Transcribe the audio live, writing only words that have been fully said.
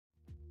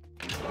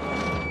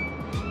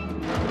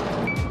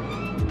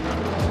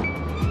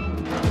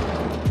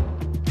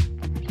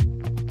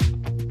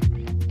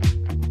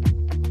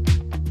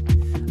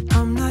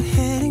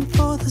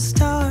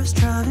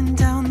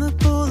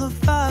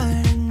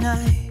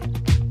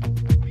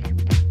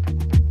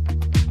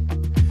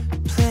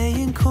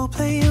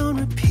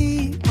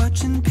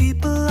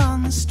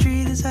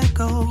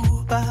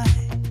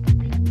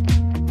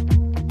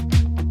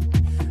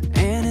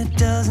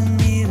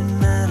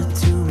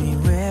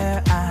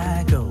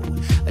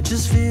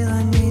just feel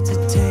I need to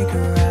take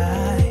a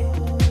ride.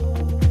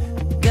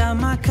 Got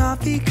my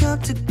coffee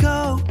cup to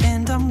go,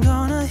 and I'm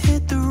gonna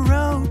hit the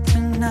road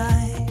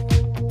tonight.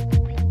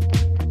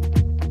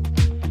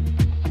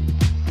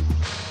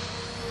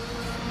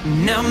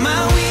 Now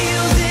my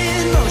wheels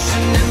in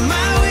motion and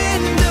my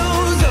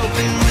windows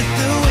open with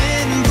the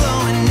wind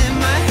blowing in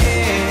my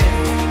hair.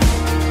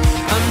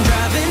 I'm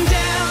driving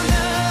down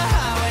the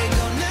highway,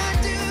 gonna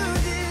do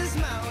this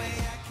my way.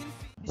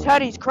 He's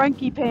had his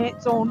cranky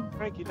pants on.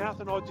 Cranky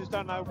nothing, I just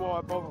don't know why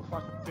I bother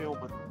fucking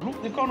filming.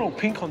 Look, they've gone all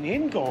pink on the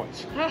end,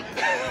 guys.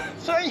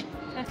 See? Here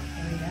we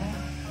go.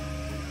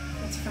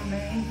 It's from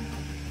me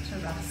to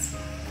Russ.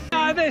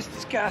 No, that's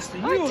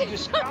disgusting. You're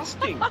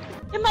disgusting.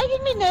 You're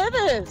making me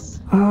nervous.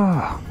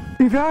 Ah,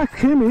 if you ask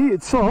Kimmy,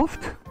 it's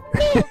soft.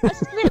 Yeah, I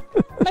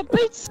slipped. My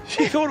boots.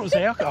 She thought it was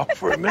alcohol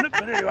for a minute,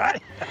 but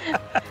anyway.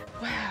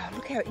 Wow,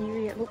 look how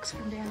eerie it looks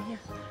from down here.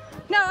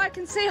 No, I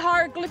can see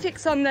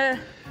hieroglyphics on the...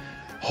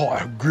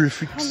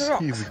 Hieroglyphics. On the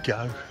rocks. Here we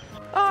go.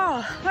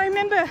 Oh, I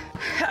remember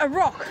a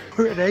rock.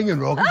 We're at Hanging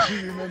Rock and she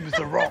remembers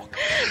the rock.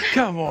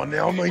 Come on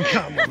now, I mean,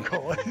 come on,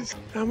 guys.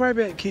 Don't worry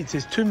about kids,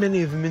 there's too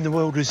many of them in the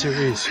world as there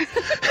is.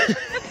 I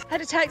had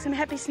to take some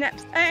happy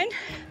snaps, and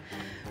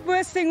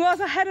worst thing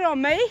was I had it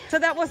on me, so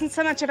that wasn't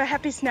so much of a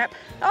happy snap.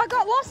 I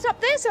got lost up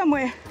there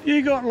somewhere.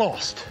 You got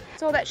lost.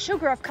 It's all that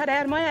sugar I've cut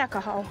out of my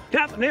alcohol.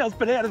 Nothing else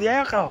but out of the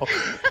alcohol.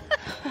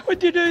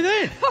 What'd you do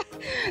then?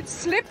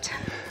 Slipped.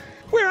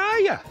 Where are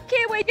you?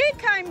 Kiwi, you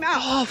came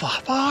up. Oh, for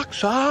fuck's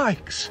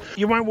sakes.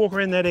 You won't walk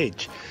around that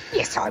edge.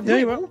 Yes, I will. No,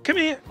 you won't. Come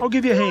here, I'll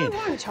give you a hand. No,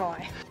 won't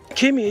I?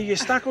 Kimmy, you're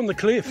stuck on the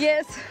cliff.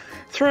 Yes.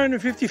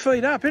 350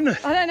 feet up, isn't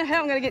it? I don't know how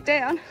I'm going to get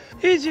down.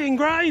 Here's the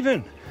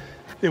engraving.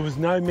 There was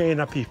no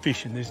man up here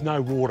fishing, there's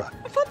no water.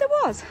 I thought there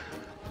was.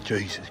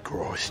 Jesus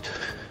Christ.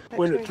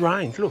 When it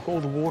rains, look, all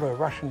the water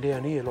rushing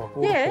down here like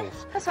waterfalls. Yeah,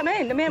 that's what I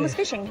mean. The man was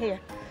fishing here.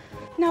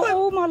 No,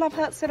 all my love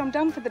heart said I'm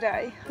done for the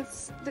day.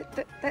 That's...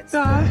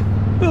 No,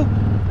 well...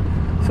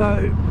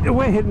 So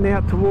we're heading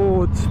out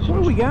towards, where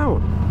are we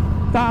going?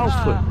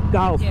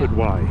 Daylesford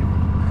way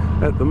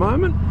at the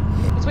moment.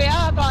 Because we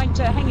are going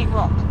to Hanging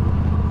Rock.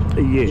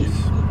 Yes.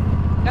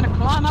 Going to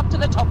climb up to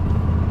the top.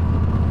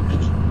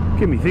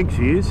 Kimmy thinks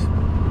she is.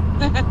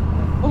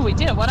 Well, we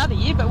did it one other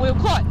year, but we were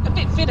quite a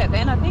bit fitter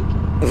then, I think.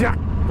 Yeah,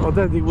 I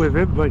don't think we've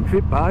ever been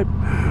fit, babe.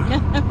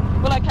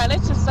 Well, okay,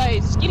 let's just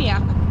say skinnier.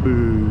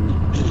 Boo.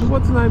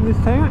 What's the name of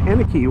this town?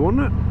 Anarchy,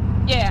 wasn't it?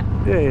 Yeah.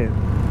 Yeah.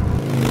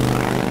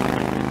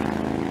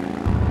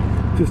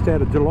 Just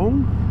out of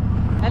Geelong.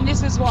 And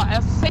this is what,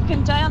 our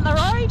second day on the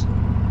road?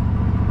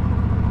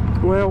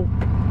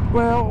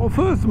 Well,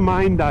 first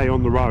main day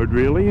on the road,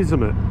 really,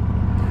 isn't it?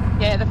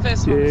 Yeah, the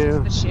first one was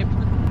just the ship.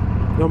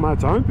 Not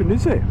much open,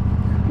 is there?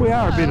 We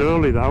are a bit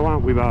early though,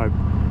 aren't we, babe?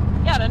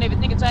 Yeah, I don't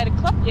even think it's 8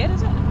 o'clock yet,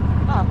 is it?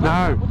 Oh,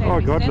 no,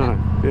 oh God, no.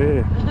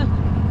 Yeah.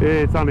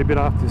 Yeah, it's only a bit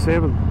after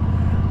 7.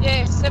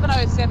 Yeah,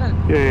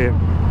 7:07. Yeah.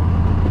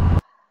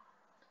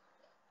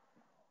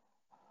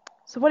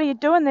 So what are you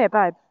doing there,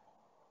 babe?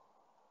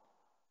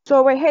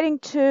 So we're heading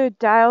to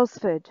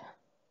Daylesford.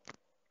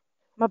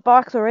 My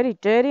bike's already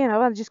dirty and I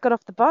only just got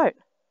off the boat.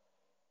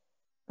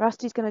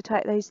 Rusty's going to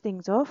take these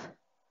things off.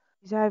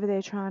 He's over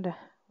there trying to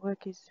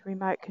work his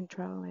remote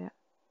control out.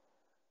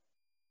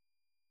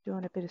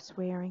 Doing a bit of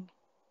swearing.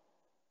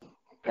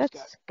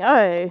 Let's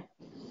go.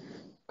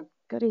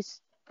 Got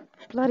his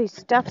bloody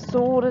stuff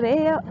sorted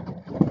out.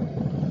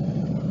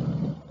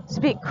 It's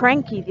a bit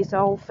cranky, this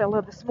old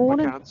fella this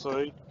morning. I can't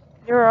see.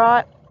 You're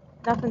alright.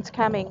 Nothing's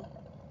coming.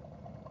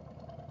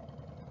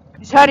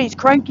 He's had his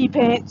cranky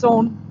pants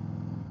on.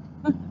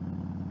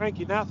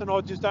 Cranky nothing,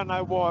 I just don't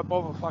know why I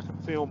bother fucking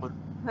filming.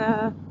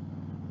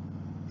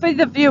 For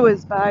the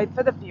viewers, babe,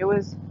 for the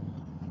viewers.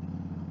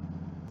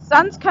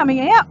 Sun's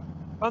coming out.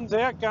 Sun's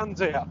out,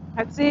 guns out.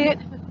 That's it.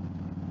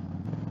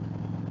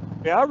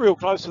 We are real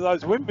close to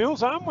those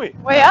windmills, aren't we?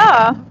 We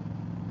are.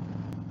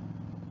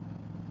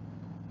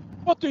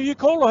 What do you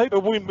call a heap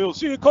of windmills?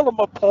 Do you call them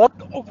a pod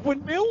of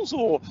windmills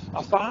or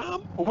a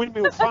farm? A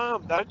windmill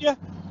farm, don't you?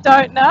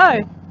 Don't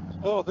know.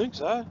 Oh, I think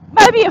so.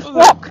 Maybe a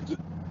flock.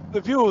 The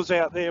viewers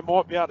out there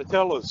might be able to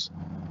tell us.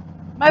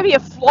 Maybe a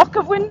flock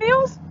of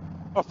windmills?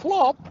 A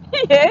flop?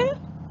 Yeah.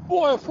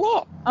 Why a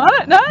flop? I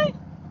don't know.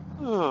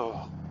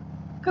 Oh.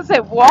 Because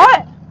they're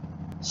white.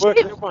 Work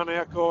Shit. that one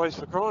out, guys,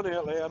 for crying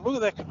out loud.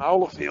 Look at that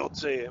canola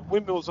fields there.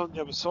 Windmills on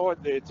the other side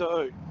there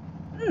too.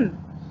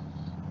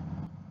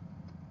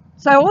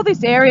 So all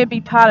this area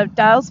be part of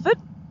Daylesford?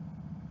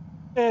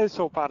 Yeah, it's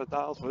all part of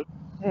Daylesford.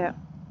 Yeah.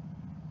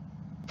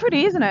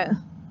 Pretty, isn't it?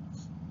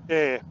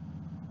 Yeah. You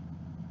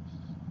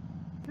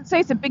can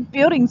see some big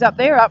buildings up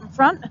there up in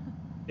front.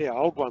 Yeah,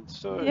 old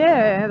ones too.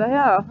 Yeah, they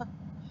are.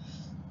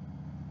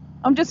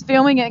 I'm just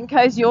filming it in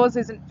case yours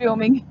isn't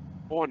filming.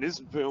 Mine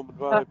isn't filming,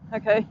 babe. Oh,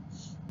 okay.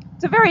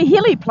 It's a very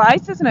hilly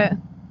place, isn't it?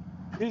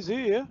 It is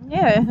here.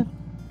 Yeah.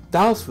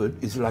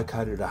 Daylesford is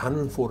located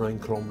 114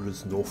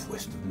 kilometres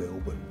northwest of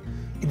Melbourne.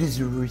 It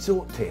is a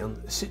resort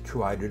town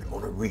situated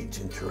on a ridge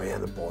and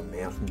surrounded by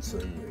mountain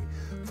scenery,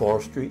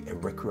 forestry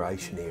and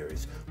recreation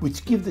areas,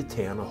 which give the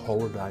town a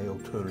holiday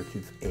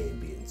alternative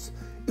ambience.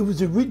 It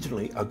was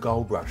originally a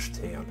gold rush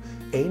town,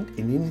 and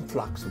an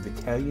influx of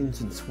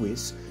Italians and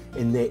Swiss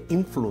and their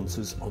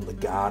influences on the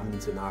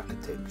gardens and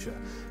architecture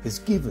has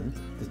given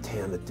the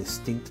town a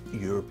distinct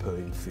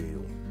European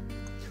feel.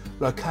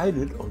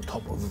 Located on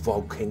top of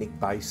volcanic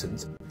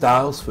basins,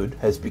 Daylesford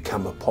has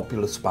become a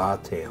popular spa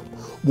town.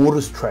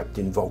 Waters trapped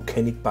in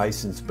volcanic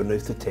basins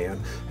beneath the town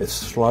have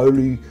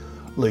slowly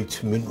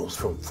leached minerals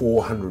from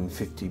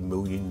 450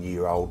 million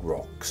year old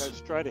rocks. Go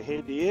straight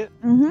ahead here,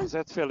 because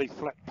that's fairly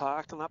flat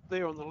parking up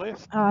there on the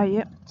left. Oh,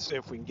 yep. See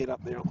if we can get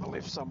up there on the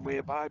left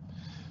somewhere, babe.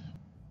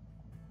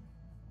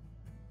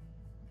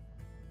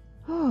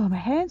 Oh, my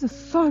hands are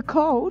so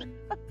cold.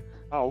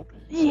 Cold?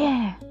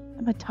 Yeah,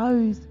 and my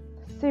toes.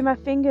 See, my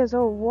fingers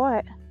all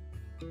white.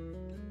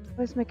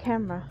 Where's my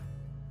camera?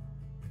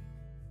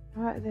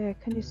 Right there.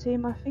 Can you see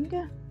my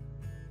finger?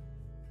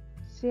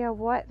 See how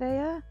white they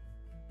are?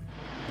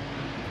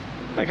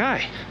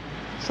 Okay,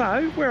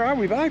 so where are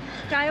we, babe?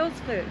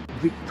 Daylesford.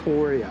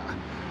 Victoria.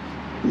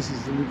 This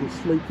is the little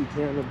sleepy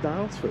town of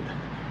Daylesford.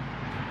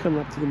 Coming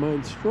up to the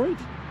main street.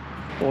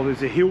 Oh,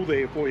 there's a hill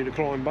there for you to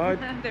climb, babe.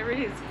 There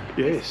is.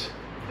 Yes.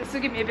 This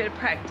will give me a bit of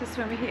practice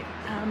when we hit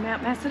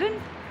Mount Macedon.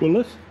 Will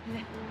it?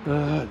 Yeah.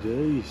 Ah,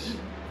 geez.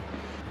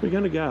 We're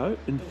going to go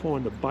and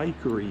find a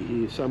bakery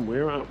here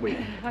somewhere, aren't we?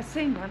 I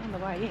seen one on the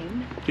way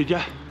in. Did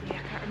ya? Yeah, I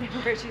can't remember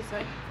where it is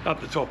though.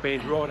 Up the top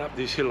end, right up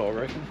this hill, I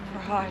reckon.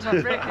 Right, I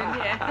reckon,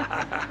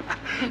 yeah.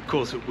 Of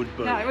course it would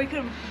be. No, we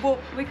couldn't walk.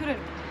 We couldn't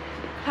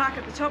park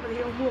at the top of the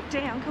hill and walk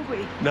down, could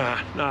we?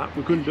 Nah,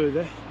 we couldn't do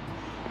that.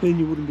 Then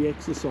you wouldn't be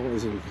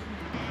exercising.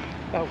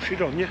 Oh,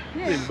 shit on you.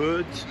 Yeah. Them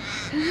birds.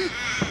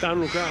 Don't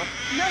look up.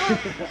 No, did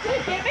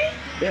it get me?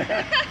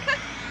 Yeah.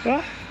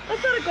 Huh? I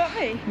thought it got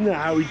me.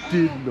 No, it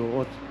did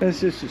not.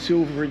 That's just the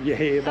silver in your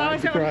hair, Oh, mate.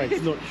 is The that what it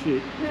grey's is? not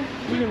shit.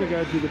 We're going to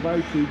go to the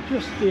bakery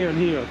just down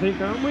here, I think,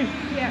 aren't we?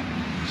 Yeah,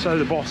 So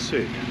the boss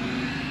said.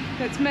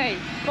 that's me,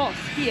 boss,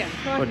 here,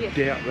 I right here.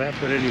 doubt that,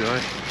 but anyway.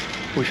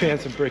 We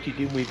found some brekkie,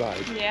 didn't we,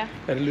 babe? Yeah.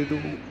 At a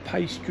little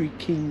Pastry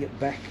King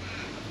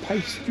bakery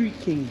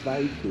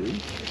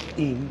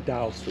in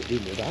Daylesford,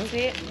 didn't it, eh? That's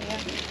it, yeah.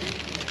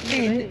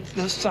 And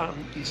the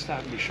sun is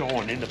starting to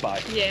shine in the bay.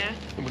 Yeah.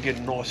 And we get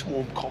a nice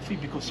warm coffee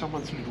because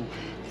someone's little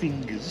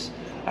fingers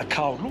are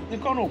cold. Look,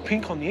 they've gone all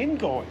pink on the end,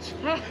 guys.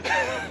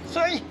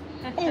 See?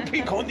 All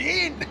pink on the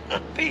end. You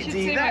Fancy should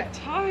see my that.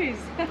 toes.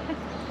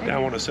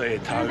 Don't want to see her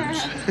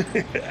toes.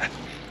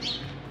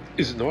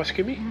 Is it nice,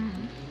 Kimmy?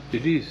 Mm-hmm.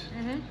 It is.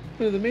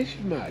 Look at the mess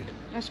you've made.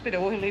 That's a bit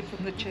oily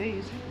from the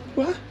cheese.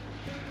 What?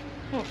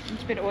 Oh,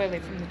 it's a bit oily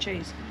from the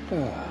cheese.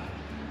 Oh.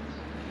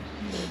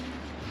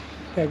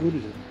 How good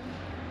is it?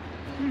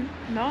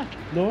 Not.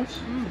 Nice?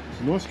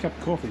 It's a nice cup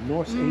of coffee,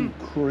 nice and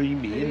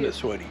creamy, isn't it,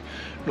 sweetie?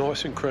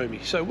 Nice and creamy.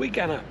 So we're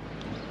going to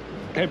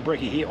have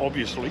brekkie here,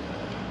 obviously,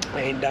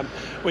 and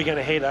we're going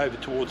to head over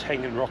towards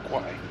Hanging Rock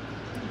Way.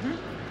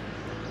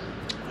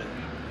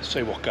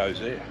 See what goes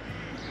there.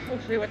 We'll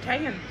see what's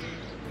hanging.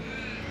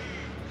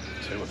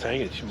 See what's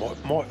hanging. You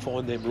might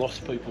find them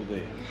lost people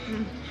there.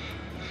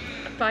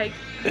 Fake.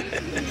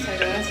 So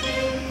guys,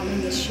 I'm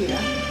in the shooter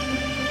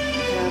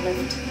and I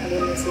left a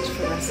little message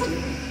for Rusty.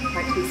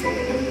 Hopefully see it.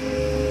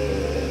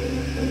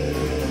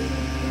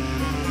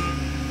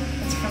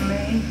 It's from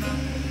me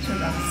to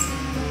Russ.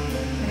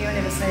 Anyone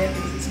ever say it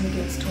because it's in the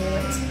girls'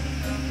 toilets.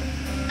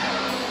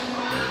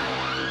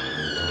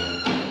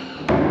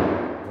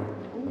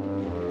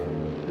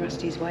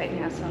 Rusty's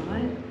waiting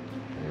outside.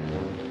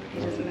 He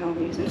doesn't know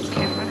I'm using his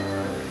camera. I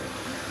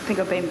think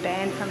I've been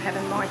banned from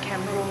having my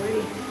camera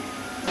already.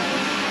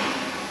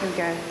 Here we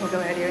go. We'll go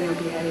out here and he'll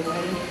be out here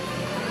waiting.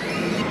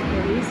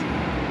 There he is.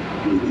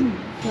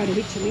 Right, a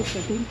bit to left,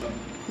 I think.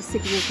 Just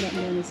sick of walking up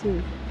and down this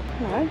hill.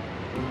 Hello.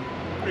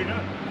 What are you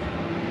doing?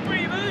 What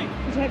do you mean?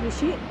 Did you have your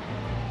shit?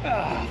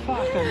 Oh,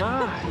 fucking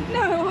no.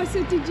 No, I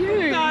said, did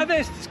you? No,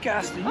 that's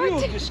disgusting. I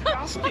You're did-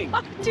 disgusting.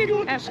 I didn't.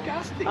 You're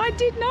disgusting. I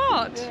did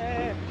not.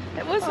 Yeah.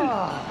 It wasn't.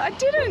 I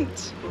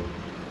didn't.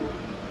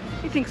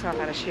 He thinks I've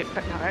had a shit,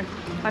 but no.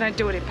 I don't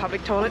do it in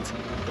public toilets.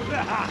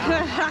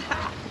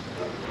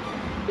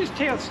 This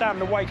town's starting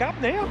to wake up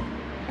now.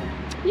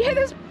 Yeah,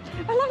 there's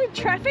a lot of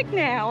traffic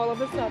now all of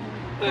a sudden.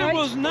 There Right?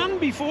 was none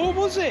before,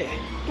 was there?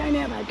 Go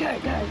now, mate. Go,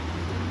 go.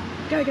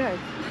 Go, go.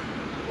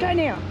 Go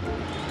now.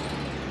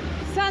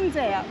 Sun's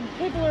out.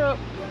 People are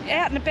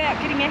out and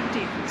about getting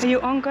active. Are you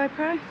on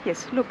GoPro?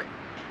 Yes, look.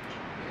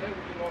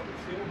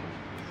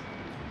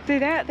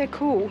 They're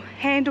cool.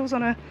 Handles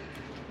on a,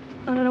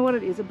 I don't know what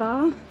it is, a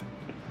bar?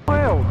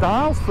 Well,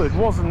 Daylesford,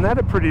 wasn't that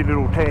a pretty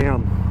little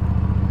town?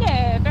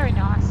 Yeah, very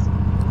nice.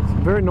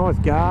 Some very nice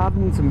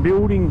gardens and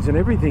buildings and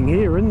everything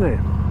here, isn't there?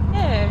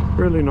 Yeah.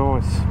 Really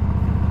nice.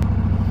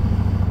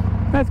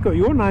 That's got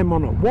your name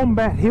on it,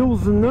 Wombat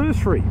Hills and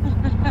Nursery.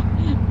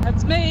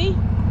 That's me.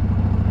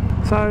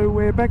 So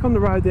we're back on the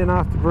road then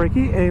after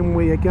brekkie and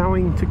we are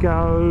going to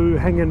go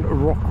Hanging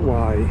Rock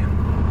Way.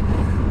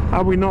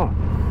 Are we not?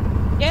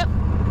 Yep.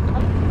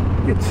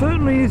 It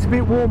certainly is a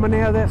bit warmer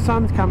now that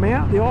sun's come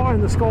out. The eye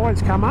in the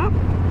sky's come up.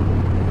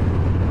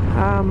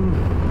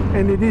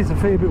 And it is a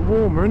fair bit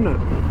warmer, isn't it?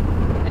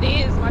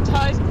 It is. My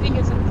toes and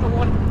fingers have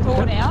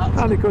thawed out.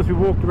 Only because we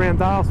walked around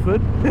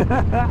Daylesford.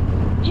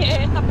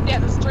 Yeah, up and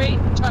down the street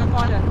trying to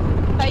find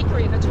a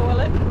bakery in the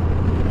toilet.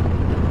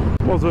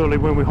 It was early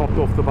when we hopped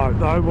off the boat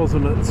though,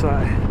 wasn't it? So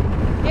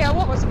Yeah,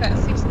 what was it, about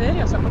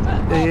 6:30 or something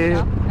like that?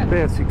 yeah,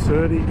 about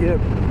 6:30, yep,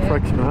 Yeah.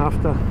 fraction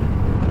after.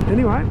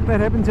 Anyway,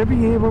 that happens every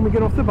year when we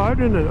get off the boat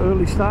in an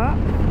early start.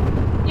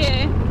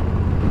 Yeah.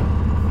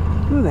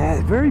 Look at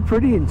that, very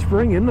pretty in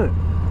spring, isn't it?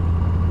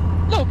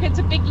 Look, it's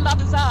a big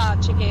lover's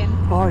arch again.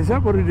 Oh, is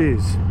that what it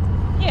is?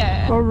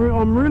 Yeah.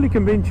 I'm really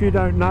convinced you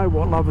don't know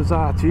what Lover's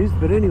Arch is,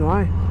 but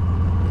anyway.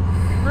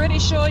 Pretty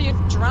sure you've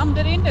drummed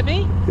it into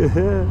me.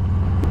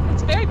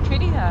 It's very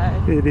pretty though.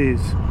 It is.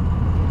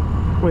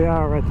 We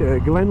are at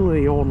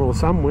Glenlyon or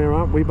somewhere,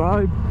 aren't we,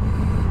 babe?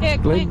 Yeah,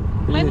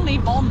 Glenley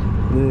Von.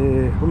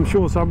 Yeah, I'm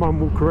sure someone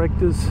will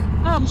correct us.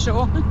 I'm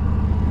sure.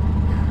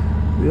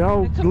 The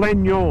old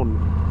Glenlyon.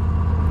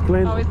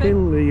 Oh, is it?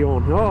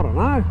 Glenlyon. I don't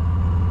know.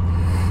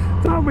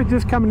 No, we're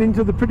just coming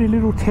into the pretty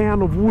little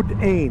town of Wood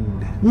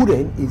End. Wood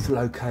End is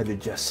located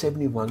just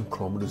 71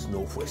 kilometres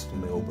northwest of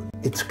Melbourne.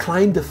 Its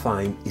claim to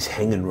fame is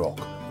Hanging Rock,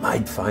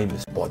 made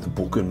famous by the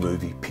book and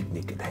movie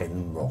Picnic at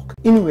Hanging Rock.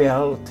 In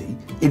reality,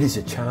 it is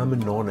a charming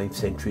 19th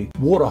century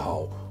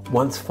waterhole,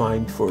 once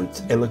famed for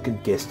its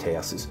elegant guest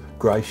houses,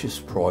 gracious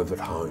private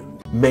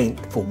homes, meant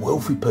for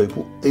wealthy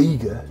people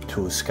eager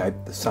to escape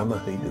the summer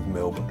heat of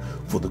Melbourne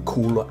for the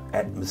cooler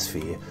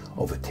atmosphere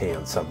of a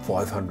town some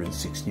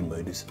 560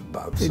 metres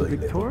above sea In level.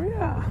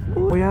 Victoria.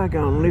 We are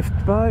going left,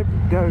 babe.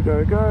 Go,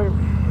 go, go.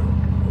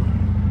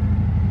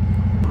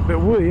 But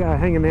we are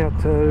hanging out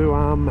to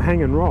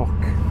Hanging Rock.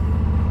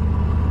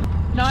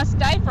 Nice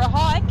day for a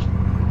hike.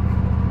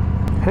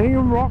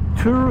 Hanging Rock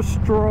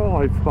Tourist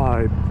Drive,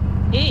 babe.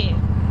 Yeah.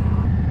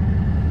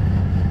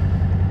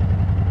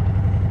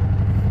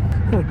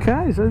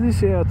 Okay, so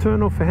this is our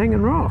turn off for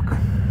Hanging Rock.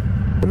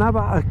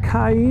 Another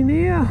K in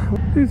here.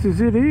 This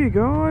is it here,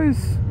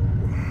 guys.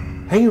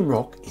 Hanging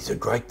Rock is a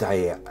great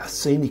day out, a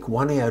scenic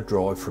 1 hour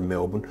drive from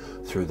Melbourne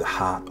through the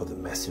heart of the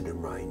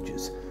Macedon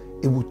Ranges.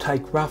 It will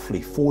take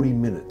roughly 40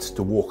 minutes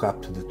to walk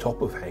up to the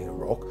top of Hanging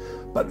Rock,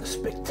 but the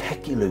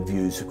spectacular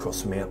views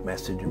across the Mount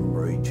Macedon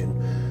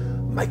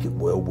region make it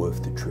well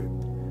worth the trip.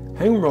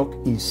 Hanging Rock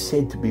is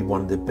said to be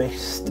one of the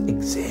best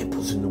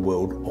examples in the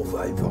world of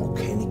a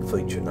volcanic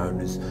feature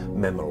known as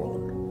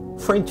mamelon,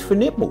 French for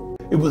nipple.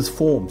 It was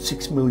formed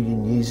 6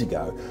 million years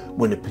ago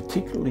when a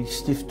particularly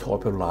stiff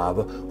type of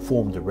lava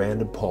formed a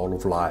rounded pile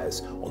of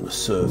layers on the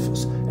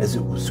surface as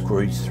it was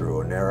squeezed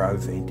through a narrow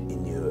vent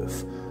in the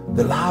earth.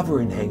 The lava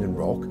in Hanging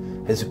Rock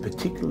has a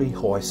particularly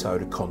high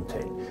soda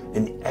content,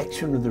 and the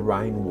action of the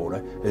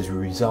rainwater has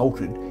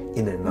resulted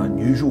in an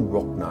unusual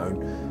rock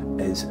known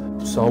as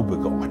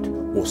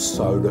solbergite or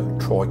soda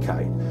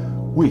tricate,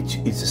 which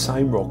is the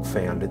same rock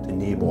found at the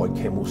nearby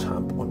Camel's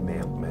Hump on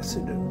Mount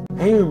Macedon.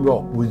 Hanging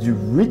Rock was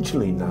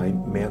originally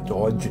named Mount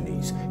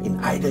Diogenes in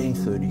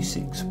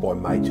 1836 by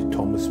Major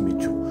Thomas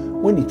Mitchell.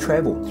 When he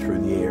travelled through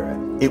the area,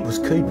 it was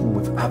keeping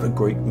with other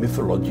Greek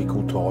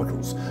mythological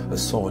titles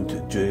assigned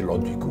to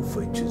geological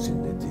features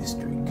in the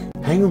district.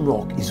 Hanging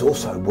Rock is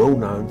also well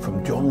known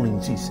from John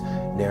Lindsay's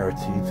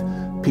narrative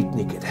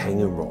Picnic at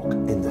Hanging Rock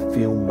and the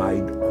film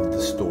made of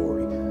the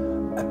story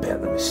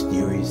about the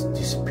mysterious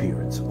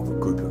disappearance of a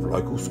group of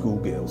local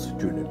schoolgirls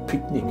during a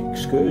picnic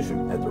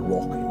excursion at the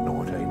Rock in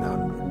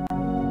 1900.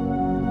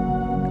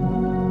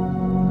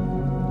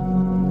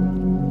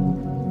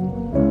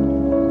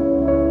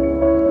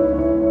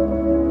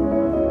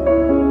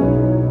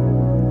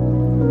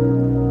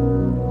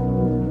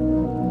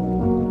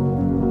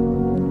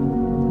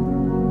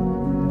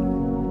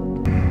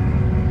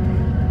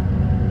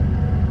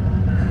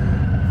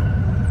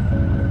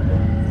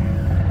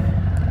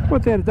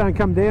 What's that? It don't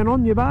come down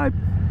on you, babe?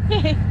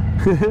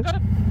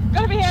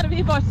 Gotta be out of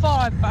here by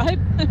 5, babe.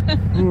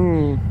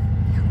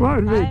 Well,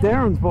 it'll be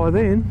Darren's by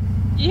then.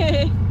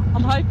 Yeah,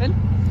 I'm hoping.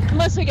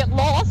 Unless we get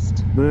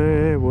lost.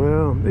 Yeah,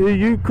 well,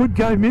 you could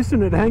go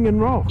missing at Hanging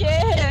Rock.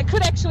 Yeah, it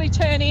could actually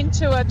turn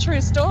into a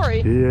true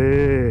story.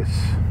 Yes.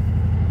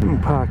 We'll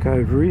park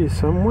over here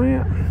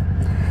somewhere.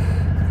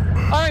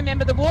 I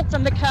remember the walk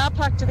from the car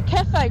park to the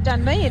cafe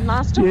done me in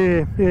last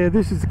time. Yeah,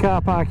 this is the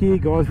car park here,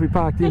 guys. We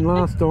parked in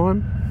last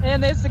time.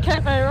 And there's the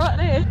cafe right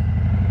there.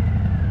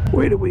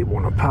 Where do we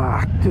want to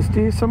park? Just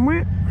here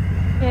somewhere?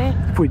 Yeah.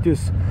 If we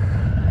just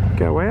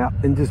go out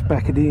and just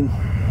back it in.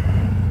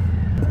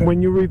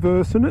 When you're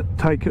reversing it,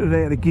 take it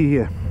out of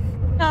gear.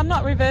 No, I'm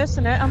not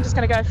reversing it. I'm just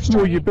going to go straight.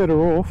 Well, you're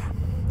better off.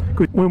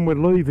 Because when we're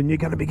leaving, you're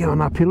going to be going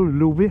uphill a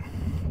little bit.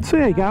 See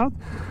how you go.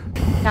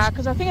 No,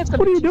 because I think it's going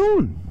to What are you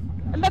doing?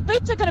 And my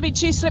boots are going to be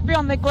too slippery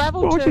on the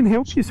gravel. Well, I can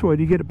help you,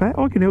 sweetie, get it back.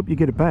 I can help you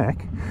get it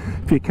back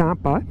if you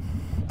can't, babe.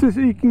 Just,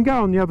 you can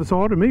go on the other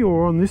side of me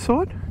or on this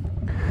side.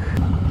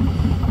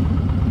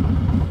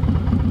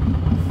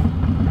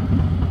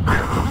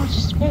 Oh, it's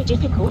just very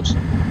difficult.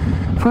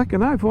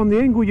 Fucking oath, on the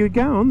angle you're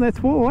going,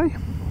 that's why.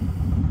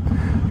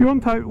 You're on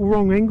total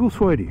wrong angle,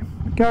 sweetie.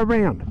 Go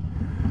around.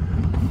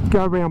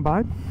 Go around,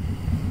 babe.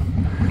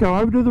 Go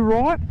over to the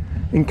right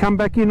and come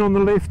back in on the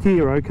left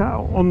here, okay?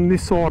 On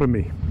this side of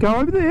me. Go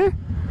over there.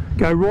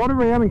 Go right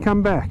around and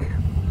come back.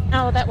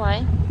 Oh, that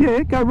way?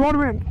 Yeah, go right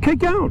around. Keep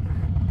going.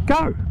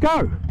 Go,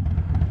 go.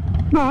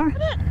 No.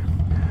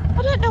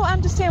 I don't know,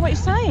 understand what you're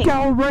saying.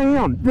 Go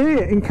around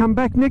there and come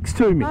back next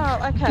to me.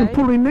 Oh, okay. And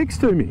pull in next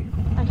to me.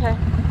 Okay.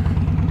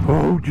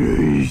 Oh,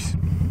 jeez.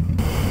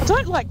 I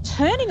don't like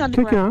turning on the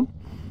Keep gravel. going.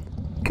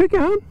 Keep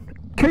going.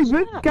 Keep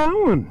it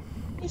going.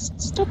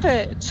 Stop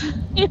it.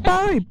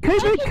 Babe,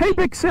 keep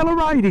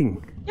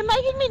accelerating. You're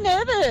making me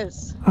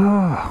nervous.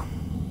 Ah,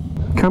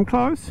 come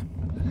close.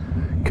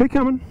 Keep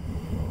coming.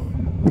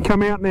 And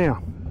come out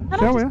now. Can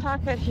Go I just out.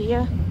 park it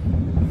here?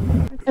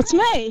 It's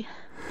me.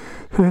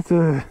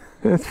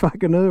 That's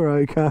fucking her,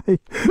 okay?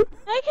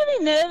 Making me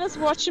nervous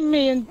watching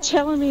me and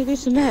telling me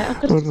this and that.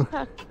 I've got to just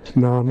park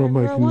No, I'm not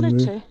where I making wanted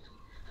you. to.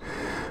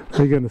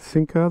 Are you going to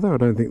sink, are they? I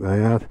don't think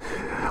they are.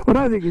 I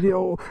don't think it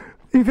is.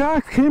 If you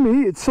ask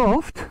Kimmy, it's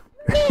soft.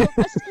 Yeah,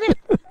 I slip.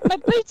 My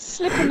boot's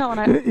slipping on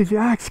it. If you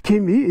ask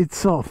Kimmy, it's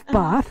soft,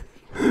 but...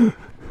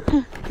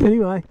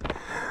 Anyway.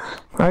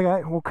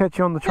 Okay, we'll catch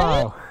you on the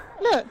trail.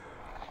 Look.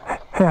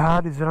 How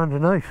hard is it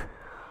underneath?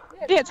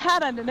 Yeah, it's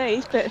hard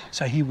underneath, but...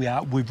 So here we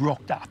are, we've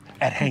rocked up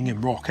at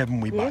Hanging Rock, haven't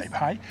we, babe,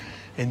 hey?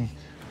 And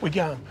we're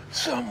going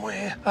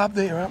somewhere up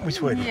there, aren't we,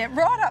 sweetie? Yeah,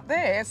 right up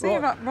there. See,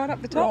 right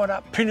up the top. Right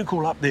up,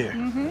 pinnacle up there.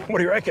 What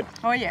do you reckon?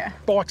 Oh, yeah.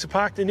 Bikes are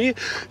parked in here.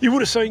 You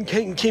would have seen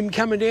Kate and Kim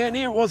coming down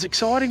here. It was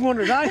exciting,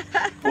 wasn't it, eh?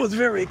 It was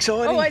very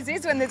exciting. Always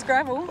is when there's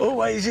gravel.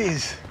 Always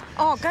is.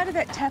 Oh, go to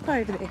that tap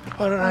over there.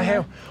 I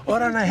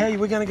don't know how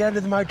we're going to go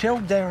to the motel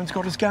Darren's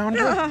got us going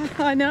to.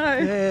 I know.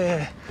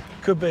 Yeah,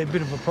 could be a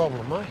bit of a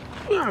problem, eh?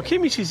 No,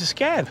 Kimmy, she's a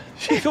scab.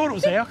 She thought it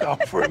was alcohol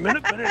for a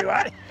minute, but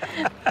anyway.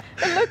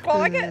 It looked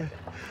like it.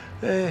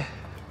 Yeah.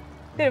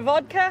 Bit of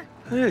vodka.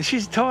 Yeah,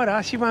 she's tired,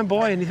 huh? She won't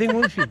buy anything,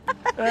 will she?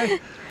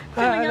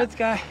 Let's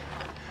go.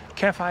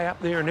 Cafe up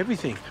there and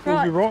everything.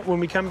 We'll be right when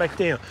we come back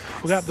down.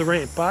 We'll go up the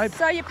ramp, babe.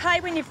 So you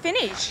pay when you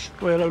finish.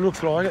 Well, it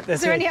looks like it.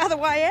 Is there any other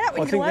way out?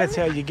 I think that's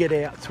how you get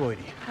out,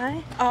 sweetie.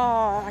 Hey?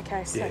 Oh,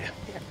 okay. So,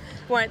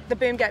 Yeah. The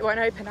boom gate won't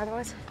open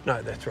otherwise.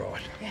 No, that's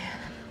right. Yeah.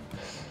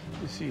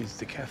 This is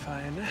the cafe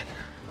and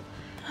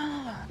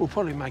that. We'll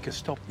probably make a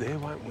stop there,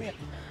 won't we? Yep.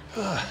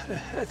 Oh,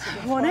 that's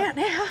enough. One babe. out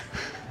now.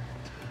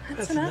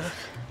 That's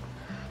enough.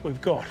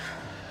 We've got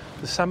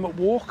the summit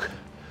walk,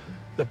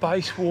 the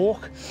base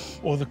walk,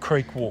 or the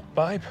creek walk,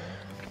 babe.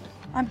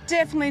 I'm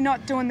definitely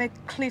not doing the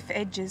cliff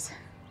edges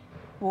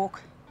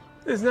walk.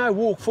 There's no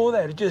walk for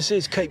that. It just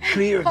says keep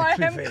clear of the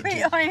cliff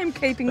edges. I am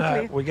keeping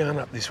clear. We're going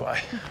up this way.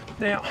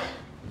 Now,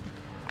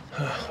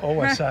 I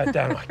always say it,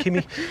 don't I?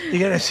 Kimmy, you're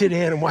going to sit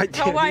down and wait.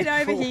 I'll wait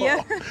over here.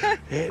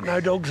 Yeah, no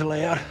dogs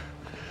allowed.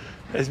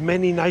 As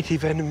many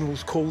native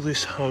animals call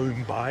this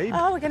home, babe.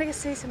 Oh, we're going to go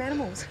see some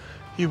animals.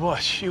 You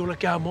watch, you'll let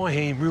go of my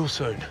hand real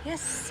soon.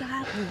 Yes,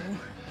 I will.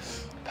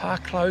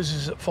 Park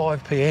closes at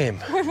 5 p.m.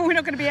 We're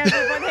not going to be out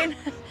there by then.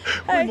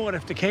 We might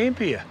have to camp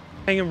here.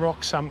 Hanging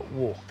Rock Summit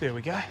Walk, there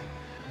we go.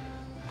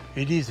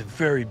 It is a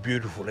very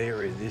beautiful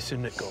area, this,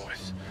 isn't it,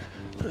 guys?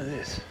 Look at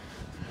this.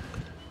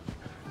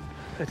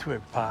 That's where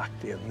we're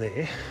parked down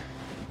there.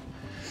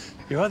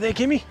 You right there,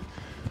 Kimmy?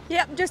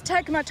 Yep, just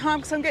taking my time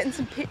because I'm getting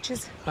some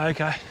pictures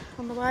Okay.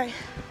 on the way.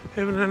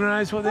 Heaven only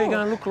knows what they're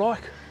going to look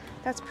like.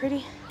 That's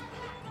pretty.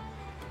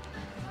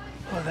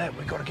 Like that,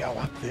 we've got to go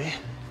up there.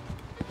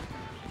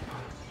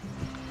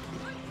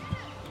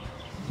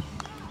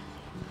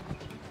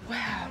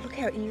 Wow, look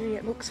how eerie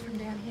it looks from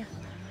down here.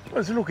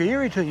 Does it look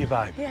eerie to you,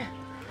 babe? Yeah,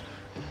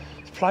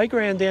 There's a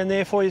playground down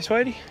there for you,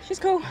 sweetie. she's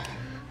cool.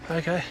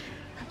 Okay.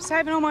 I'm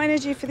saving all my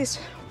energy for this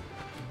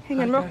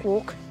Hanging Rock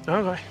walk.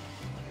 Okay.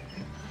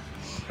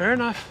 Fair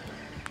enough.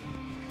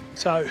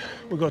 So,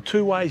 we've got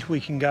two ways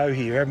we can go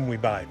here, haven't we,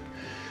 babe?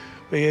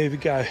 We either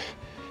go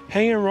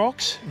Hanging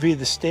Rocks via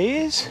the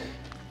stairs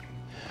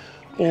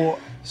or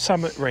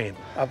Summit Ramp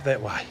up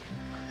that way.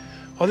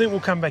 I think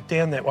we'll come back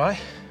down that way.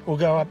 We'll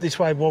go up this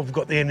way while we've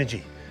got the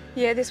energy.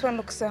 Yeah, this one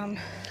looks,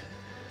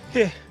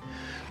 Yeah,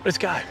 let's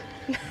go.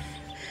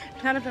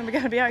 none of them are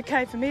going to be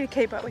okay for me to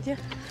keep up with you.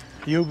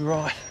 You'll be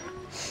right.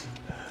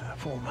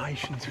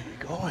 Formations here,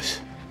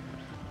 guys.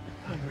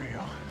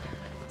 Unreal.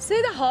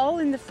 See the hole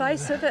in the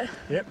face of it?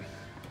 Yep.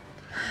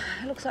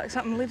 It looks like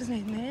something lives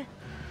in there.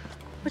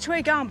 Which way are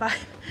you going, babe?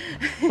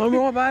 I'm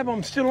right, babe.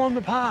 I'm still on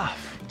the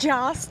path.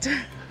 Just.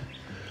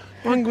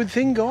 One good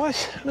thing,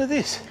 guys, look at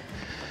this.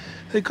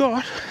 They've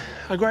got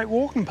a great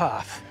walking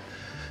path,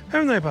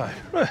 haven't they, babe?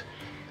 Look.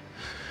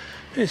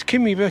 There's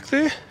Kimmy back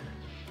there,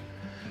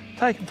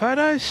 taking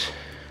photos.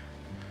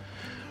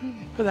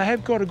 But they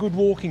have got a good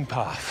walking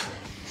path.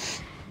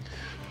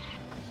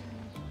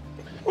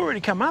 We've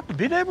already come up a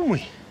bit, haven't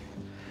we?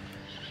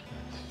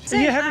 See,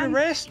 Are you having a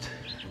rest?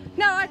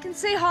 No, I can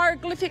see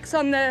hieroglyphics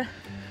on the...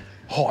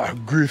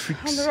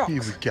 Hieroglyphics. On the rocks.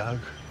 Here we go.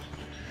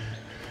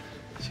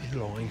 She's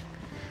lying.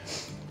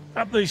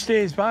 Up these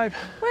stairs, babe.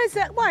 Where's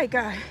that way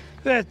go?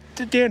 That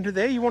down to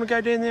there. You want to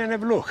go down there and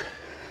have a look?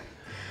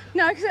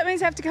 No, because that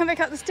means I have to come back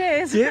up the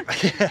stairs. Yep.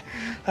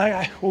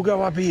 Okay, we'll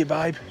go up here,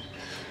 babe.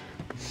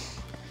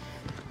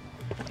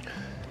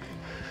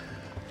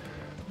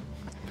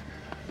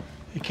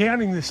 You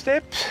counting the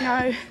steps?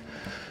 No,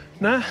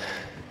 No?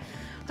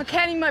 I'm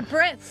counting my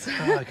breaths.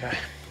 Oh, okay.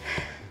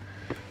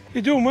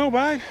 You're doing well,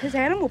 babe. There's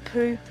animal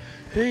poo.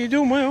 Yeah, you're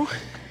doing well.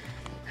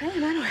 Hey,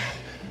 man,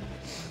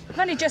 I've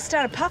only just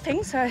started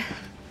puffing, so...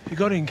 You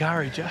got to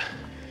encourage her.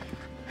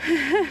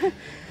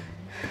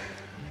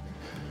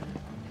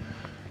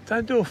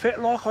 Don't do a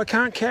fetlock. I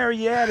can't carry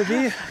you out of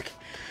here.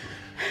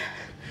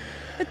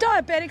 The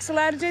diabetic's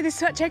allowed to do this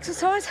much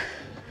exercise.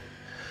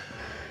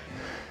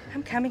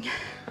 I'm coming. Look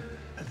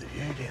at the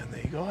view down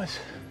there, guys.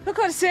 Look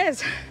what it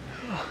says.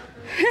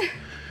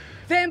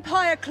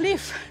 Vampire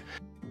Cliff.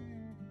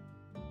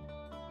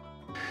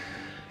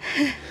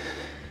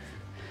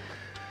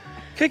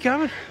 Keep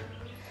coming.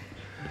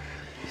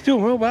 You're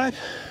doing well, babe.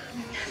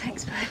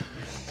 Thanks, babe.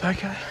 It's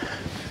okay.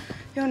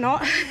 You're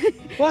not.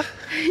 What?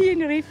 You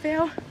nearly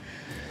fell.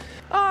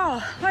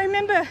 Oh, I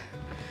remember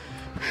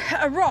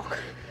a rock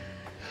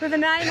with a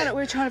name on it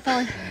we were trying to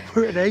find.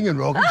 We're at Hanging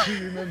Rock and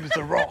she remembers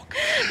the rock.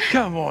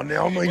 Come on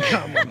now, I mean,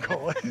 come on,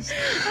 guys.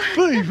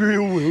 Be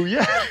real, will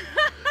ya?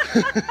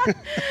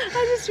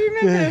 I just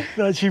remember. Yeah,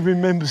 no, she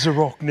remembers the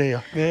rock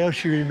now. Now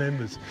she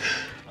remembers.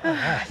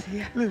 Oh,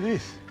 Look at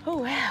this. oh,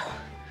 wow.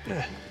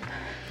 Yeah.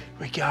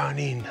 We're going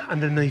in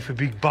underneath a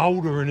big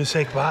boulder in a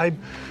sec, babe.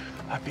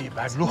 Up here,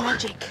 babe, look.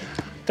 Magic.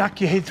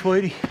 Duck your head,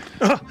 sweetie.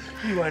 Oh,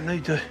 you won't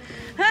need to.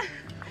 Huh?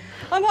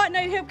 I might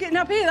need help getting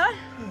up here, though.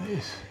 Look at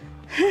this.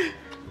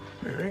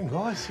 We're in,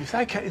 guys. If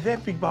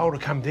that big boulder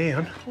come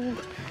down, Don't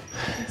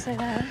say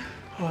that.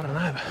 I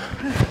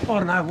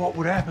don't know what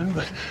would happen,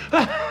 but...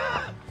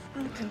 I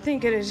can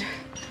think it'd...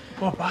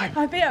 What, babe?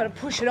 I'd be able to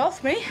push it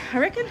off me, I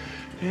reckon.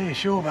 Yeah,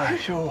 sure, babe,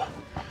 sure.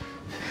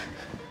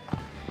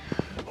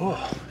 Oh,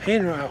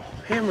 handrail,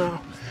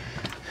 handrail.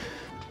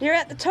 You're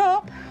at the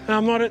top. No,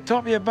 I'm not at the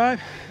top yet, babe.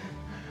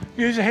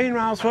 Use the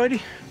handrail,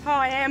 sweetie. Oh,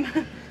 I am.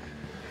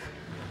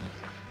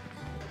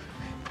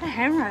 The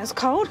handrail's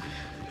cold.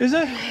 Is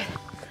it?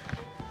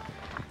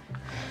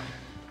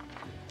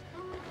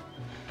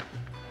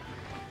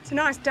 It's a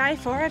nice day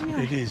for it, isn't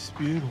it? It is a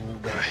beautiful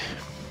day.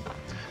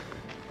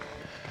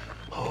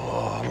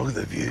 Oh, look at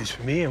the views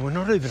from here. We're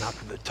not even up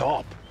at the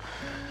top,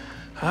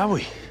 are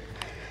we?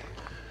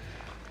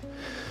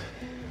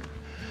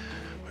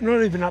 We're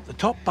not even up the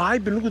top,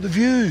 babe, but look at the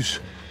views.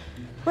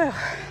 Well,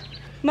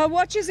 my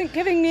watch isn't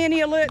giving me any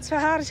alerts for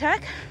heart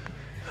attack.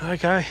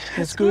 Okay,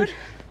 that's good.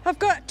 I've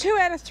got 2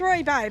 out of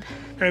 3, babe.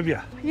 Have you?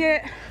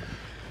 Yeah.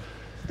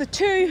 The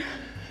 2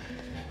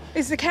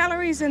 is the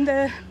calories and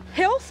the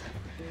health.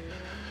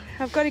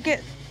 I've got to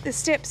get the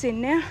steps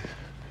in now.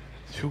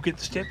 She'll get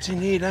the steps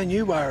in here, don't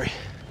you worry.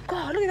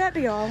 God, look at that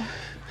big hole.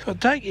 I'll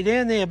take you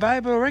down there,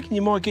 babe, but I reckon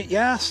you might get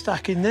your ass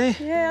stuck in there.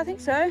 Yeah, I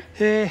think so.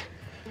 Yeah,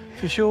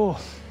 for sure.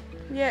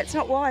 Yeah, it's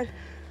not wide.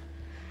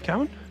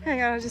 Coming?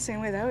 Hang on, I was just seeing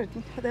what they were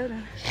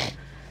doing.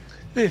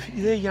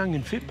 They're young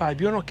and fit,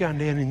 babe. You're not going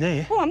down in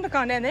there. Oh, I'm not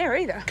going down there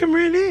either. Come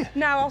round here.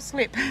 No, I'll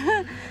slip.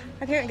 I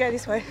can't go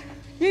this way.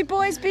 You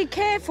boys be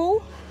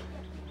careful.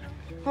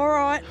 All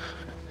right.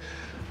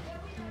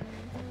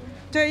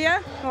 Do you?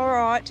 All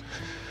right.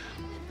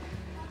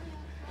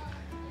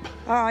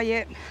 Oh,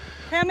 yeah.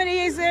 How many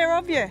is there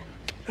of you?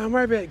 Don't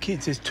worry about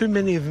kids. There's too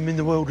many of them in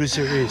the world as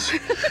there is.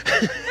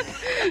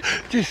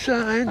 Just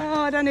saying.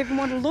 Oh, I don't even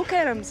want to look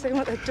at them, see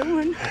what they're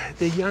doing.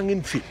 They're young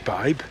and fit,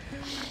 babe.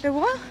 They're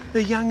what?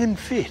 They're young and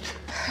fit.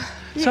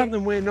 Yeah.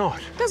 Something we're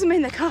not. Doesn't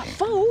mean they can't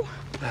fall.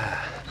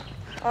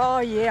 Oh,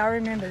 yeah, I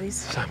remember this.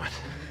 Something.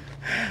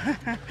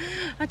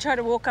 I tried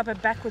to walk up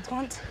it backwards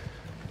once.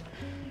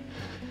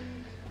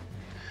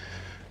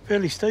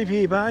 Fairly steep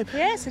here, babe.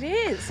 Yes, it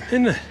is.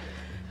 Isn't it?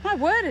 My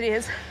word, it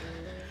is.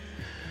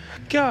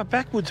 Go up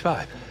backwards,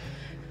 babe.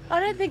 I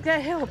don't think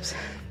that helps.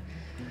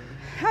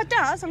 Oh, it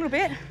does, a little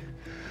bit.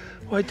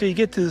 Wait till you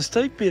get to the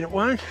steep bit, it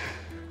won't.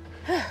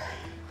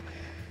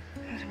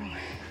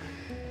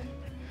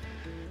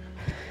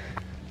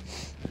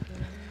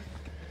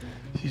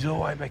 She's all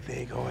the way back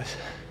there, guys.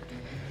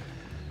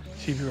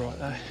 She'll be right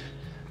there.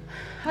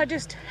 I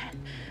just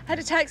had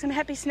to take some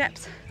happy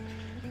snaps.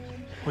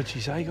 What'd she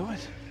say,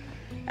 guys?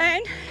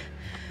 And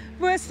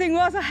worst thing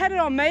was I had it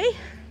on me,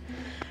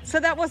 so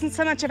that wasn't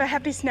so much of a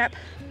happy snap.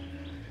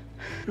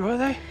 You right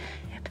there?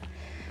 Yep.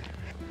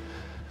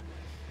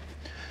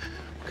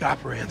 Go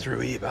up around through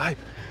here, babe.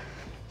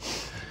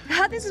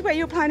 Ah, this is where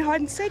you were playing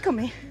hide and seek on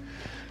me.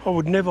 I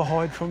would never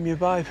hide from you,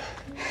 babe.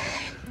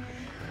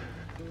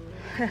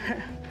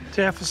 It's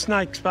out for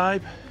snakes,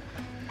 babe.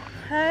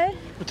 Hey?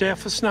 It's out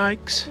for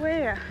snakes.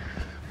 Where?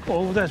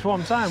 Well, that's what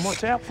I'm saying.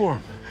 What's out for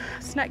them?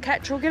 Snake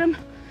catcher will get them.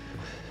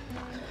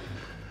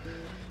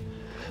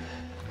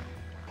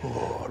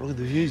 Oh, look at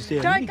the views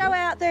down Don't here. go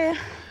out there.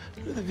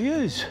 Look at the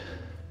views.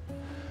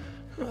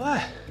 Look at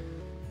that.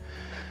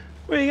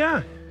 Where you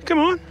going? Come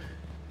on.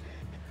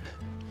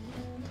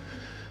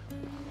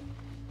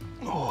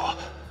 Oh,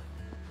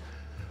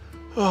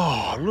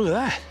 look at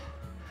that.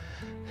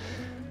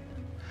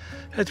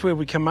 That's where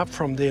we come up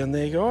from down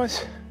there,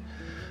 guys.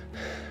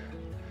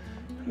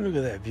 Look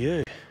at that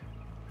view.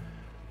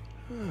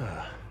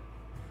 Oh,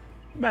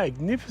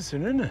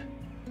 magnificent, isn't it?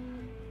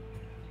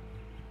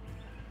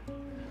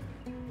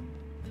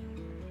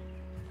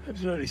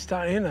 Absolutely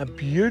stunning. And a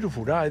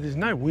beautiful day. There's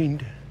no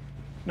wind,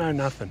 no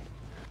nothing.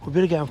 We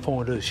better go and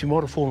find her. She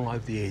might have fallen over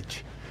the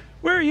edge.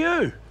 Where are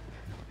you?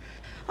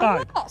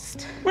 I'm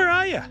lost. Where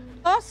are you?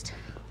 Lost?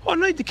 I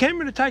need the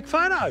camera to take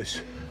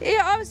photos.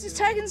 Yeah, I was just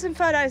taking some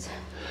photos.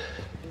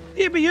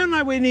 Yeah, but you're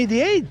nowhere near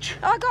the edge.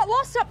 I got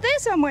lost up there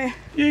somewhere.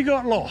 You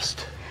got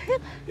lost.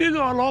 Yep. You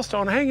got lost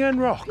on Hanging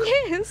Rock.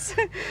 Yes.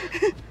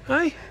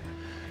 Hey?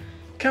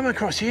 Come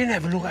across here and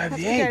have a look over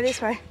the edge. Go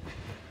this way.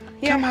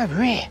 Yeah. Come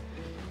over here.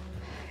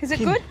 Is it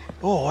good?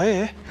 Oh,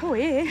 yeah. Oh,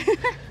 yeah.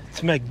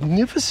 It's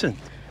magnificent.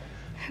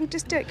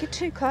 Just don't get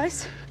too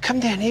close. Come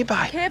down here,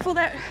 babe. Careful,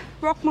 that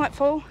rock might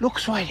fall. Look,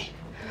 sweetie.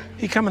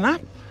 You coming up?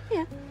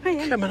 Yeah, I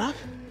am. Coming up?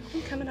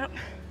 I'm coming up.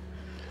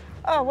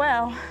 Oh,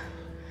 wow.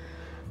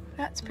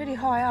 That's pretty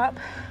high up.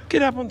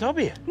 Get up on top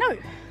of you. No.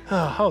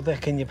 Oh, hold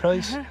that, can you,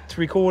 please? It's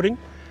recording.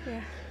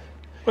 Yeah.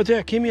 Watch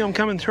out, Kimmy, I'm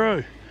coming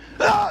through.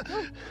 Ah!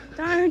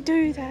 Don't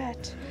do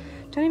that.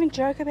 Don't even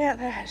joke about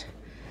that.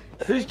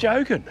 Who's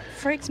joking?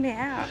 Freaks me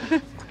out.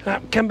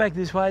 Come back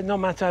this way, not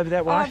much over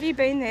that way. Oh, have you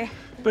been there?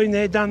 Been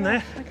there, done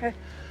that. Okay.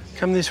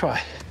 Come this way.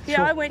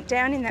 Yeah, I went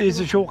down in that. There's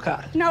a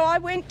shortcut. No, I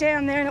went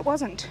down there and it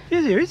wasn't.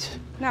 Yeah, there is.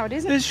 No, it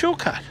isn't. There's a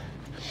shortcut.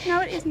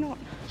 No, it is not.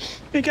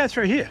 You go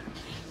through here.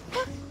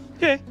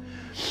 Yeah.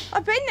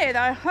 I've been there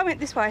though. I went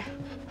this way.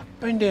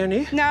 Been down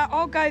here. No,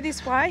 I'll go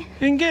this way.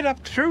 You can get up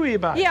through here,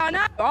 babe. Yeah, I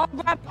know. I'll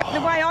go up the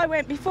way I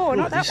went before,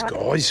 Look not at that this,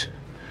 way. guys.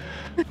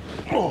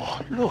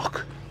 Oh,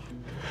 look.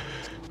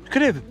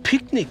 Could have a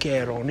picnic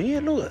out on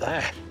here. Look at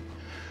that.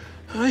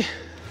 Hey,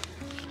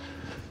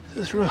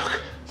 just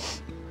look.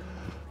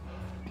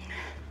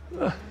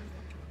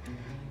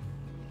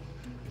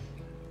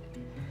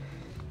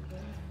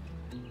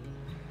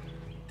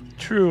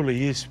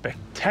 Truly is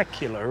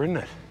spectacular, isn't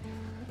it?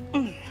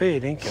 Fair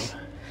dinkum.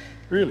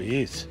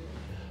 Really is.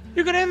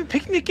 You could have a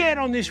picnic out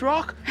on this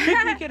rock.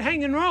 Picnic at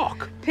Hanging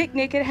Rock.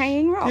 Picnic at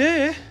Hanging Rock.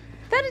 Yeah.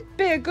 That'd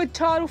be a good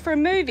title for a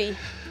movie.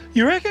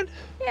 You reckon?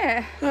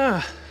 Yeah.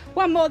 Ah.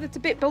 One more that's a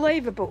bit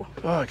believable.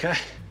 Oh, okay.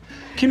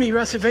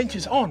 KimmyRuss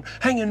Adventures on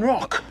Hanging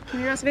Rock.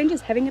 KimmyRuss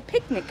Adventures having a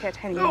picnic at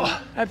Hanging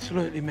Rock. Oh,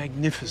 absolutely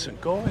magnificent,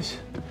 guys.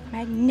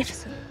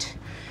 Magnificent.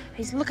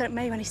 He's looking at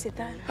me when he said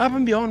that. Up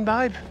and beyond,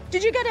 babe.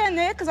 Did you go down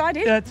there? Because I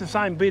did. That's the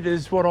same bit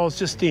as what I was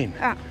just in.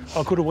 Ah.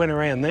 I could have went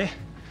around there.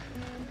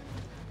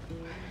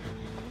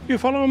 You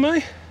following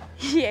me?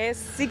 Yes,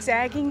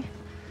 zigzagging.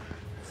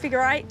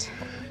 Figure 8.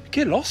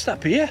 Get lost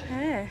up here.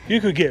 Yeah. You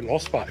could get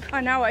lost, babe.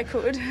 I know I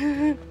could.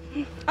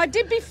 I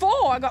did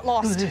before I got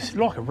Look at lost. this,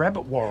 like a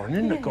rabbit warren,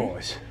 isn't it,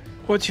 guys?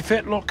 What's your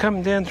fat lot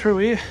coming down through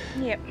here?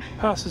 Yep.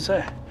 Pass us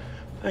that.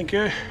 Thank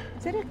you.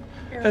 Is that it?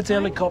 That's a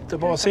helicopter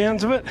by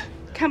sounds of it.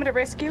 Coming to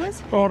rescue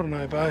us. I don't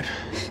know, babe.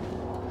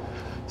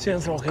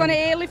 Sounds like Going to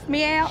airlift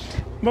me out.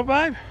 What,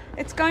 babe?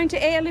 It's going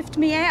to airlift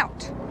me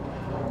out.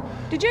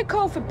 Did you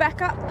call for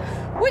backup?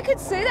 We could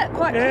see that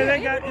quite Yeah, clearly, there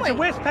you go. couldn't It's a we?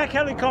 Westpac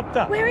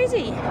helicopter. Where is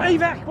he?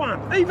 Evac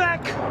one.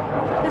 Evac.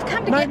 They've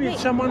come to Maybe get it's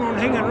me. someone on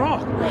Hanging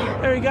Rock.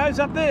 There he goes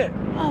up there.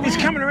 Oh, He's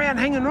wow. coming around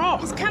Hanging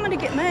Rock. He's coming to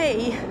get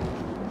me.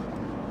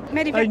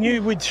 Medevac. They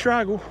knew we'd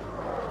struggle,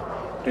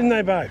 didn't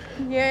they, babe?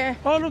 Yeah.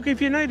 Oh, look,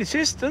 if you need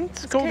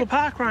assistance, call the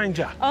park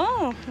ranger.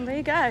 Oh, well, there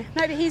you go.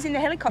 Maybe he's in the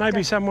helicopter.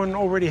 Maybe someone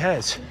already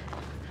has.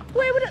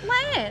 Where would it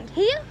land?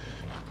 Here?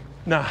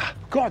 Nah,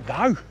 God,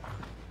 no.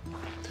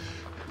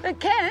 It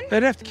can.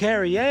 They'd have to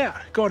carry you out.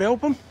 God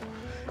help them.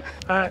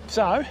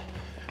 So,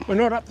 we're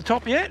not up the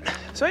top yet.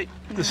 See,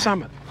 the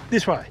summit.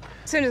 This way.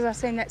 As soon as I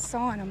seen that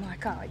sign, I'm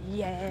like, oh,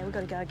 yeah, we've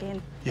got to go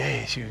again.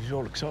 Yeah, she was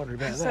all excited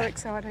about So that.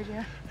 excited,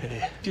 yeah.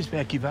 Yeah, just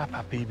about give up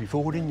here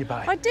before, didn't you,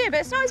 babe? I did,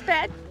 but it's not as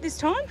bad this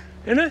time.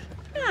 Isn't it?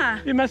 Nah,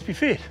 You must be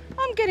fit.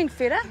 I'm getting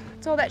fitter.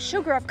 It's all that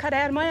sugar I've cut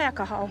out of my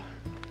alcohol.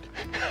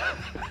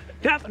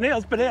 Nothing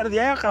else but out of the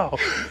alcohol.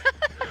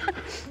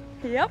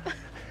 Yep.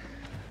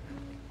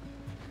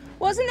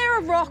 Wasn't there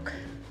a rock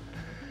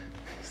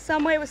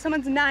somewhere with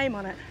someone's name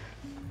on it?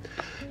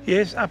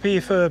 Yes, up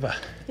here further.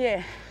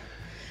 Yeah.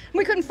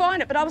 We couldn't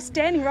find it, but I was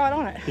standing right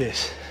on it.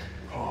 Yes.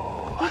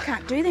 I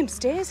can't do them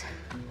stairs.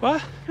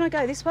 What? Can I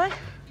go this way?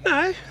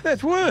 No,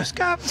 that's worse.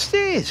 Go up the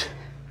stairs.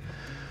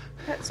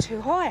 That's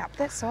too high up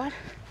that side.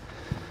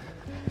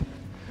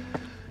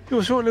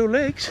 Your short little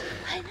legs.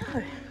 I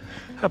know.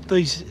 Up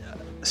these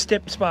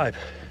steps, babe.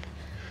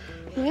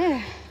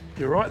 Yeah.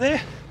 You're right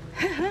there.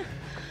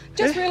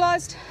 Just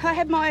realised I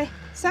had my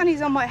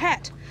sunnies on my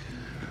hat.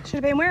 Should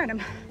have been wearing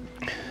them.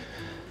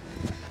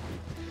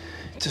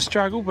 It's a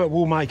struggle, but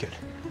we'll make it.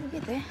 We'll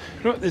get there.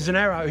 Look, there's an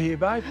arrow here,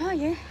 babe. Oh,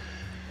 yeah.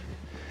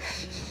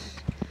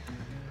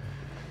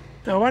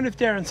 Now, I wonder if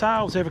Darren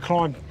Sales ever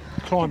climbed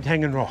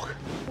Hanging Rock.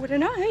 I don't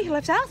know. You'll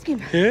have to ask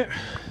him. Yeah.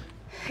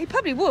 He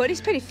probably would.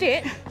 He's pretty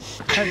fit.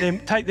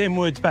 Take them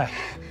words back.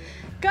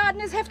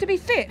 Gardeners have to be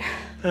fit.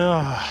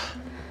 Oh,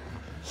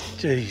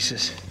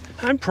 Jesus.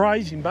 Don't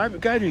praise him, babe,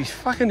 but go to his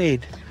fucking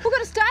head. We've got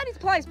to stay at his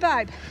place,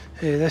 babe.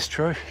 Yeah, that's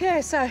true.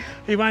 Yeah, so...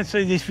 He won't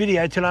see this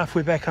video till after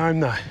we're back home,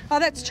 though. Oh,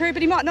 that's true,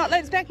 but he might not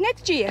let us back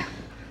next year.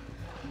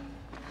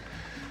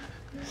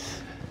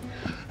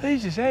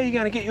 Jesus, how are you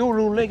going to get your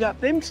little leg up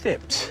them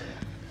steps?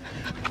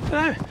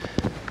 No.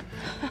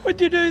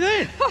 What'd you do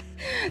then?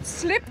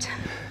 Slipped.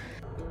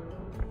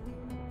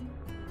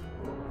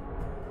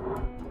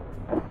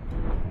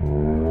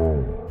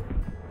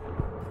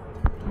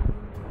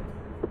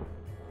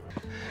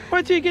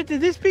 Why'd you get to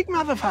this big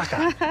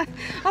motherfucker?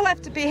 I'll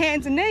have to be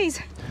hands and knees.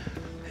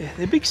 Yeah,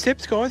 they're big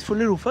steps, guys, for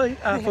little feet,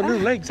 for little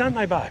legs, aren't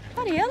they, babe?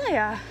 Bloody hell they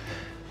are.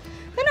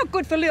 They're not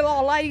good for little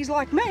old ladies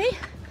like me.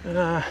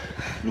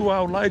 Little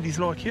old ladies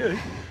like you.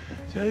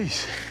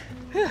 Jeez.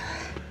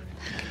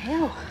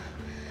 Hell.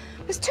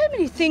 There's too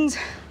many things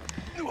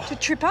to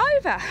trip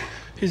over.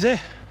 Is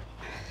there?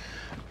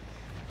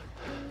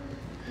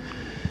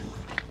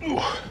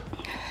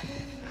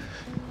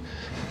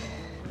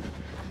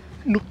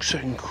 Nooks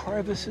and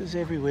crevices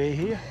everywhere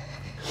here.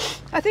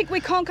 I think we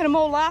conquered them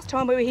all last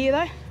time we were here,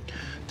 though.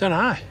 Don't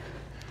know.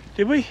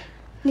 Did we?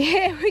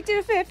 Yeah, we did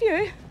a fair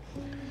few.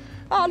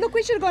 Oh, look,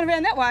 we should have gone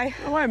around that way.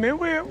 Oh, wait a minute,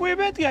 we're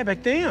about to go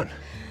back down.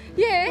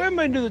 We Yeah. haven't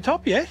been to the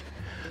top yet.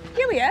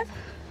 Yeah, we have.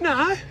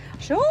 No.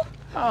 Sure?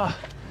 Oh,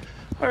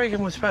 I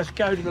reckon we're supposed to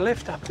go to the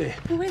left up there.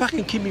 Well, where's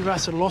Fucking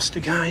KimmyRuss are lost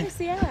again. Where's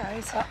the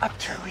arrows? Up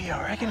through here,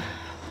 I reckon.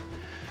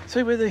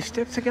 See where these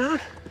steps are going?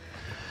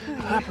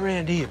 Up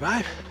around here,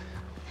 babe.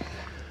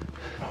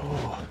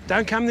 Oh,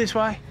 don't come this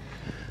way.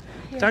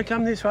 Yeah. Don't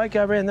come this way,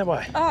 go around that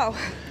way. Oh.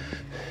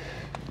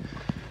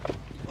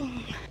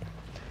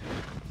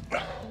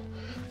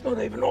 Not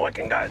even I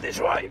can go this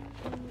way.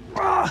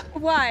 Ah,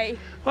 Way.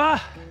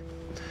 ah.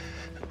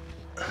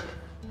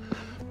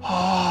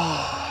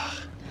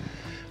 Oh.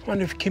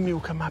 Wonder if Kimmy will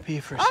come up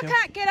here for I herself.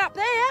 can't get up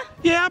there.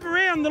 Yeah, up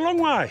around the long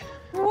way.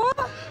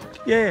 What?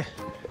 Yeah.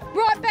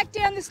 Right back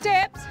down the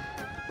steps.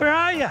 Where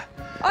are you?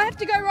 I have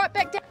to go right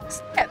back down the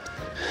steps.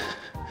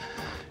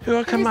 You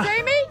gotta Can come you up.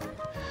 see me?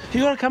 You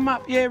gotta come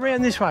up. Yeah,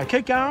 around this way.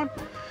 Keep going.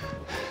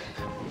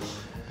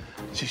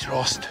 She's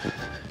lost.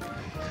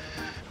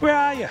 Where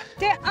are you?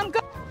 Down, I'm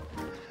got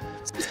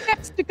some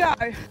steps to go.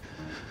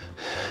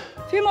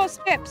 A few more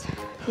steps.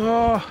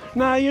 Oh,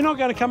 no, you're not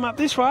going to come up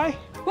this way.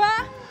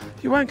 What?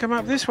 You won't come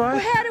up this Well,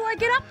 way. how do I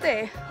get up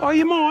there? Oh,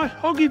 you might.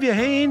 I'll give you a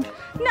hand.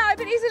 No,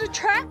 but is it a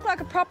track,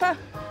 like a proper...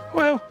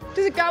 Well,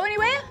 Does it go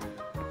anywhere?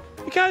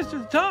 it goes to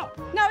the top.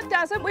 No, it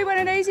doesn't. We went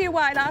an easier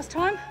way last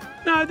time.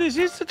 No, this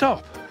is the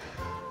top.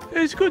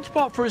 It's a good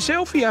spot for a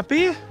selfie up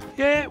here.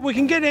 Yeah, we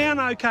can get down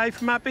okay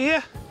from up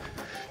here.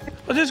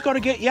 I just got to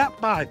get you up,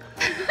 babe.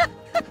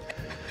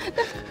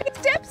 The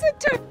steps are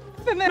too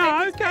for me.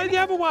 No, go the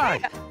other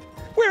way.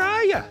 Where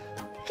are you?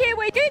 Here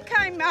where you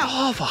came up.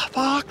 Oh, for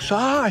fuck's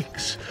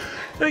sakes.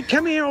 Hey,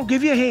 come here, I'll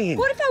give you a hand.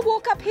 What if I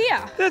walk up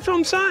here? That's what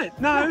I'm saying.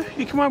 No,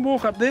 you won't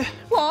walk up there.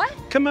 Why?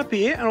 Come up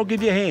here and I'll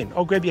give you a hand.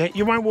 I'll grab your hand.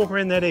 You won't walk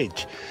around that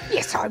edge.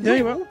 Yes, I will. No,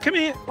 you won't. Come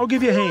here, I'll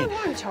give you a Why hand.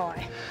 won't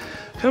I?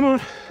 Come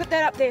on. Put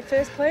that up there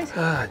first, please.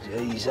 Ah,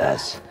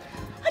 Jesus.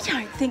 I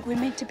don't think we're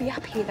meant to be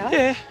up here, though.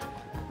 Yeah,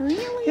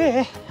 Really?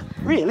 yeah.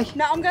 Really?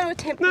 No, I'm going to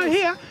attempt No, this.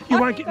 here. You I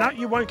won't think get. No,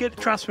 you won't get.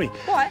 Trust me.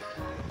 What?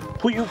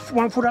 Put your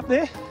one foot up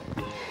there.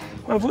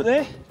 One foot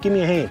there. Give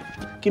me a hand.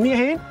 Give me a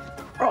hand.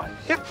 Right.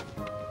 Yep.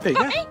 There you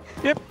Got go. me?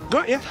 Yep.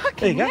 Got you.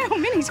 There you go. hell,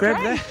 Minnie's Grab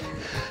great. that.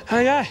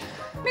 There you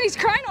go. Minnie's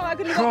crane, or I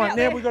couldn't have got me Right, up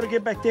now there. we've got to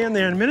get back down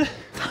there in a minute.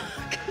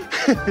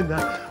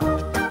 No.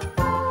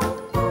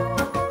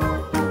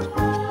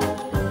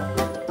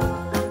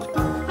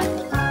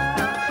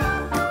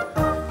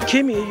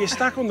 Kimmy, you're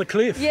stuck on the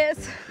cliff.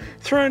 Yes.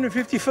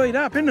 350 feet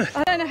up, isn't it?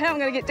 I don't know how I'm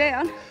going to get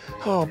down.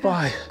 Oh,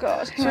 babe.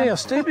 God. See how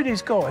steep it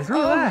is, guys. Look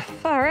Oh, at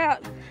far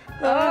out.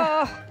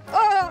 Oh.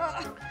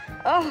 Oh.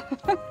 Oh.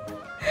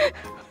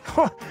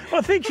 that.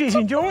 I think she's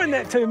enjoying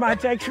that too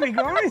much, actually,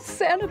 guys.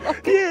 Sounded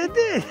like Yeah, it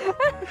did.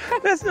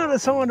 That's not a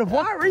sign of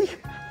worry.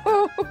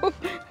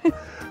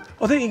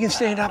 I think you can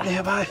stand up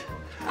now, babe.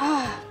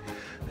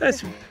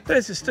 That's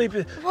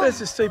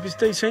the steepest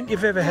descent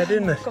you've ever had,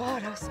 isn't it?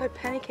 God, I was so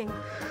panicking.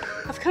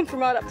 I've come from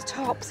right up the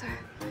top, so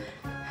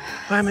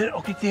Wait a minute,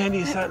 I'll get down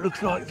here so it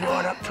looks like it's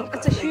right up top.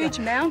 it's a huge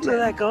mountain. Look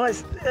at that,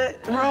 guys.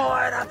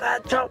 Right up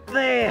that top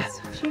there.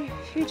 It's a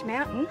huge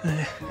mountain.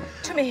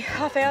 Took me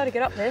half hour to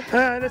get up there.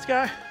 Let's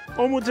go.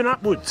 Onwards and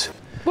upwards.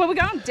 Well, we're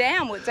going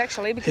downwards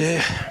actually because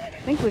Yeah.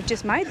 I think we've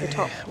just made the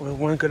top. Well,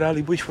 one could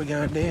only wish we're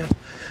going down.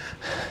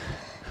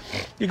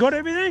 You got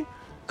everything?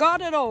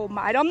 Got it all,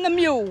 mate. I'm the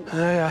mule.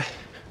 Okay.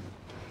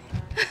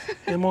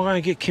 Am I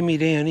going to get Kimmy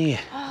down here?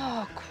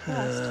 Oh,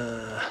 Christ.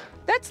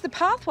 That's the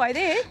pathway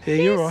there. Yeah,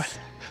 you're Yes. right.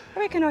 I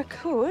reckon I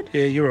could.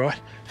 Yeah, you're right.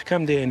 Just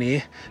come down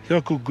here. You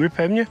got good grip,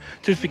 haven't you?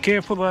 Just be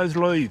careful of those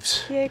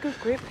leaves. Yeah, good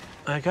grip.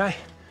 Okay.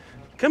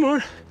 Come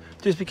on.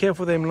 Just be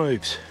careful of them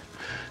leaves.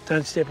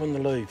 Don't step on the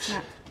leaves.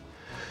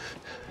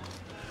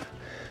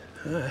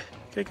 No. Alright,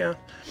 keep going.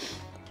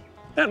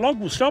 That log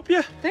will stop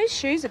you, These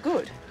shoes are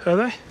good. are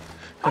they?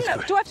 Oh, That's no,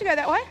 good. do I have to go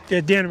that way?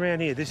 Yeah, down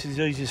around here. This is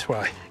the easiest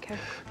way. Okay.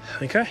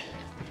 Okay?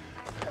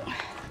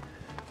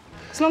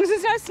 As long as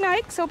there's no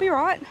snakes, I'll be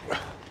right.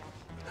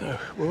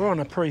 We're on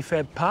a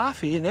prefab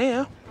path here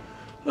now.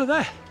 Look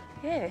at that.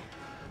 Yeah.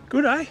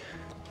 Good, eh?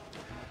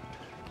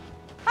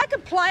 I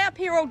could play up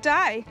here all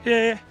day.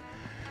 Yeah.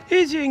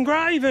 Here's your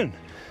engraving.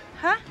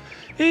 Huh?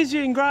 Here's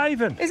your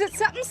engraving. Is it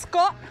something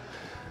Scott?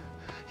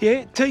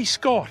 Yeah, T.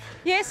 Scott.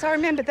 Yes, I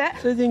remember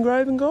that. See the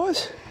engraving,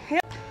 guys?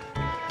 Yep.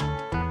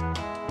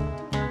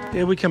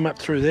 Yeah, we come up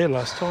through there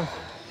last time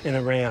and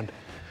around.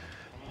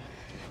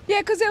 Yeah,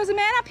 because there was a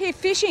man up here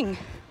fishing.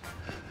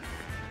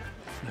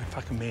 No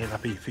fucking man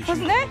up here fishing.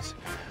 Wasn't there? guys.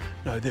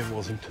 No, there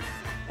wasn't.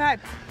 Babe,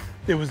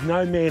 There was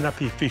no man up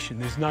here fishing.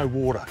 There's no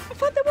water. I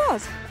thought there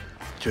was.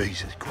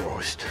 Jesus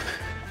Christ.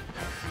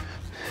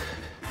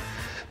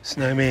 There's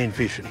no man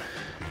fishing.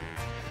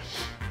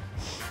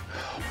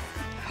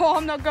 Oh,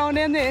 I'm not going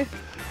down there.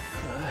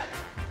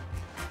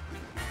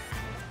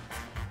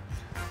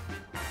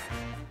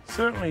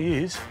 Certainly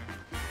is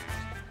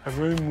a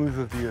room with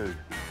a view,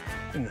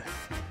 isn't it?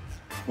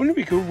 Wouldn't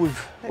it be good with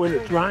when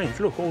it rains?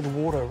 Look, all the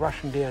water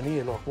rushing down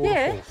here like Yeah,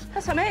 waterfalls.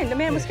 that's what I mean. The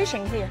man was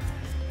fishing here.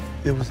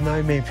 There was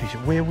no man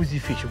fishing. Where was he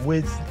fishing?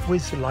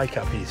 Where's the lake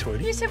up here,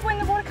 sweetie? You said when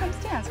the water comes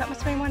down, so it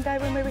must have been one day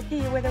when we were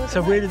here where there was So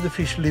a where lake. did the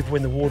fish live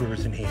when the water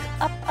isn't here?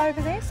 Up over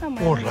there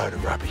somewhere. What a load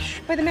of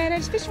rubbish. Where the man had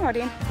his fishing rod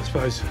in. I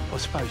suppose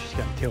she's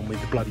going to tell me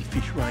the bloody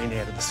fish rain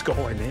out of the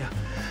sky now.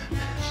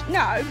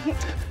 No,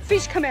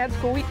 fish come out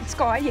of the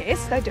sky,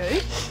 yes, they do.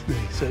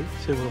 Yeah,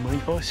 see what I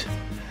mean, guys?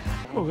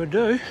 What we're going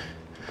to do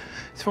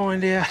is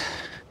find out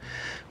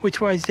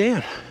which way's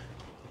down.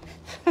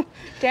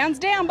 Down's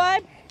down,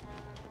 babe.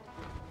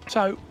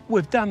 So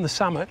we've done the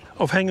summit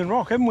of Hanging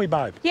Rock, haven't we,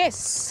 babe?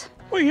 Yes.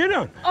 What are you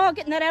doing? Oh,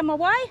 getting that out of my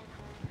way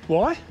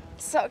Why?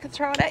 so I can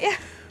throw it at you.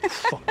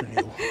 Fucking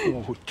hell,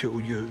 I would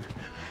tell you.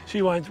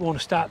 She won't want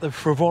to start the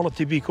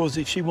frivolity because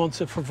if she wants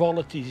the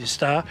frivolity to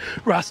start,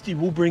 Rusty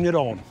will bring it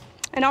on.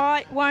 And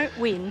I won't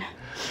win.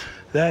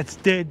 That's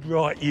dead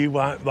right, you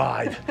won't,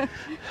 babe.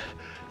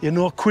 You're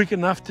not quick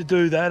enough to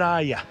do that,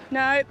 are you?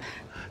 Nope,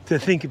 To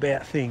think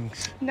about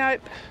things. nope.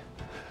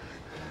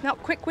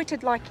 Not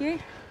quick-witted like you.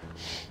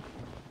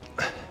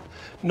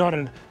 Not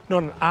an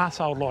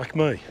arsehole like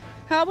me.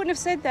 I wouldn't have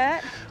said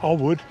that. I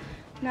would.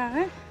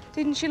 No.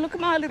 Didn't you look at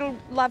my little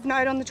love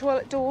note on the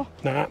toilet door?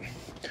 No.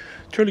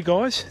 Truly,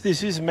 guys,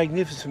 this is a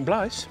magnificent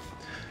place.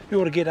 You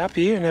ought to get up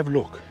here and have a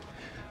look.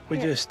 We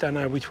just don't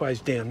know which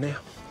way's down now.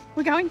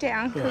 We're going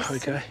down. Oh, 'cause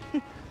okay.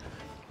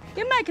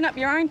 You're making up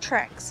your own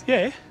tracks.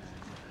 Yeah,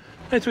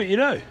 that's what you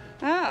do.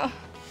 Oh.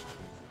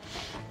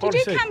 What Did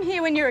you do you see? come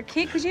here when you were a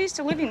kid? Because you used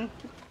to live in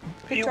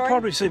You'll Victoria.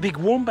 probably see a big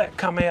wombat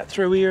come out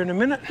through here in a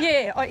minute.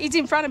 Yeah, oh, he's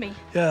in front of me.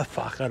 Yeah,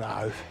 fuck it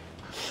off.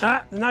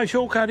 Ah, no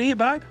shortcut here,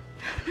 babe.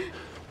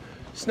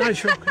 There's no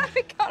shortcut.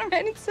 We're going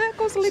around in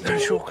circles, There's literally.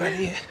 no shortcut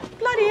here.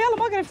 Bloody hell,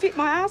 am I going to fit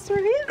my ass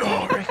through here?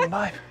 Oh, I reckon,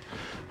 babe.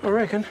 I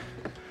reckon.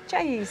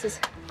 Jesus.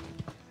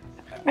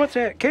 What's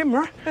that,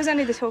 camera? It was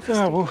only the 12:50.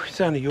 Oh, well,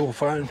 it's only your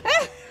phone.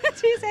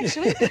 Cheers,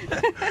 actually.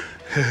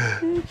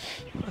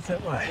 What's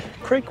that way?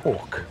 Creek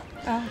walk.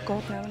 Oh,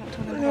 God, no, we're not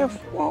talking about Yeah,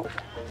 that. well,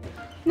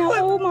 No,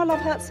 all my love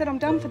heart said I'm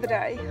done for the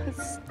day.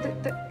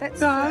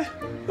 That's no.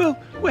 Well,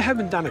 we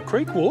haven't done a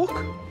creek walk.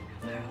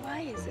 Where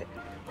away is it?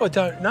 I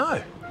don't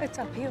know. It's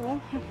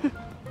uphill.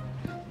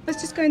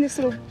 Let's just go in this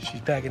little...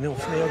 She's bagging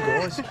off now,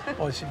 guys.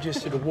 I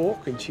suggested a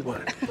walk and she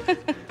won't.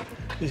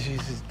 This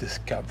is the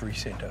Discovery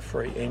Centre,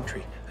 free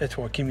entry. That's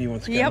why Kimmy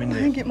wants to Yep, come in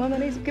there. get my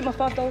money, get my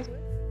 $5.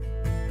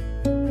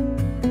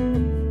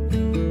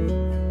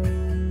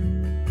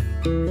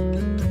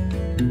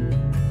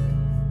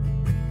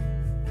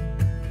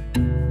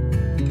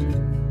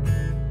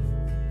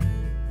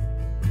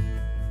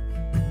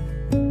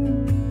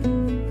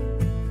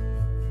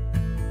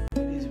 It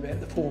is about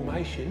the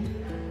formation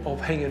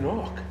of Hanging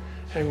Rock.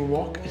 Hanging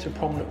Rock is a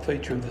prominent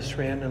feature of the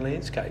surrounding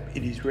landscape.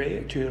 It is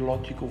rare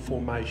geological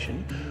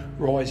formation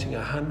rising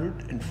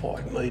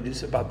 105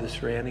 metres above the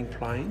surrounding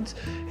plains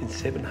and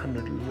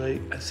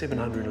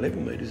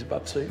 711 metres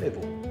above sea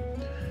level.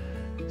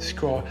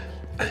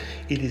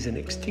 It is an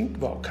extinct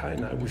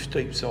volcano with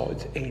steep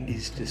sides and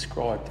is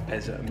described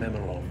as a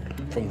mamelon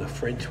from the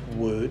French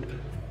word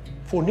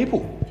for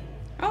nipple.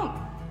 Oh,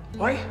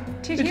 Hey,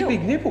 Tit it's Hill. a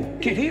big nipple,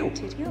 Tit Hill.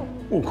 Tit Hill.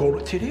 We'll call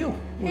it Tit Hill.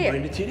 We've Yeah.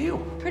 been to Tit Hill.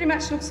 Pretty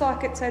much looks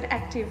like it's an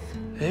active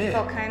Yeah.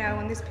 volcano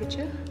on this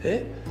picture.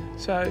 Yeah,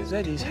 so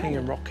that is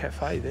Hanging Rock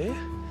Cafe there.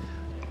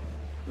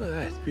 Look at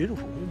that, it's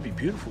beautiful. It would be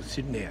beautiful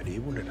sitting out here,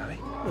 wouldn't it, eh?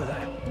 Look at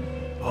that.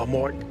 I'm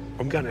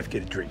going to have to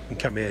get a drink and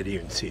come out here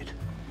and sit.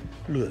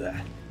 Look at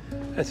that.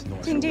 That's a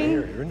nice Ding, little ding.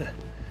 area, isn't it?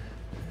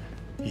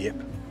 Yep.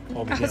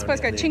 I'll be I was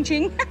supposed to down go there. ching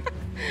ching.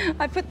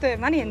 I put the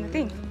money in the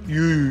thing.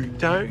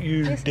 Don't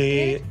you Yes, I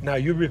dare. did. No,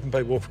 you're ripping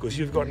people off because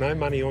you've got no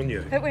money on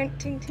you. It went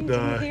ting ting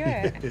No. ting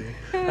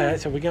here.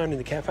 So we're going in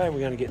the cafe and we're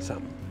going to get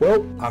something.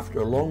 Well, after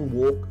a long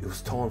walk, it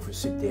was time for a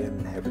sit down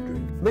and have a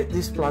drink. Met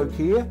this bloke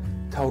here,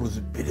 told us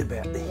a bit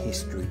about the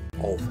history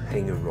of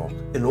Hanging Rock,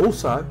 and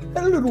also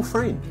had a little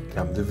friend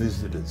come to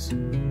visit us.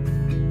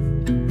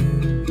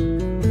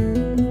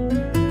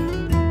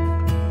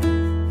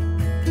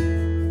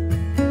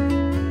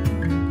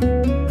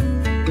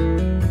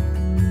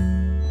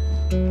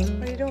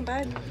 What are you doing,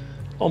 babe?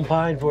 I'm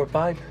paying for it,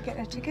 babe.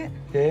 Getting a ticket?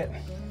 Yeah.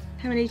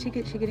 How many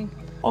tickets you getting?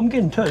 I'm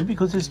getting 2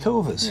 because there's 2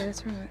 of us. Yeah,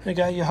 that's right.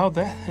 Okay, you hold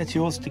that. That's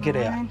yours to get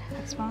out. Fine,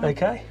 that's fine.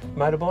 Okay,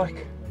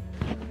 motorbike.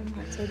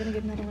 Right, so we're going to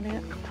get another one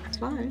out. It's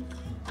fine.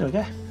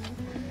 Okay.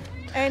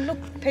 And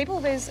look, people,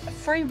 there's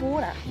free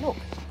water. Look,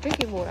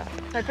 drinking water.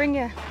 So bring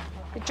your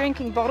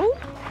drinking bottle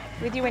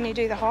with you when you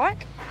do the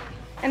hike.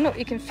 And look,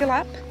 you can fill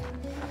up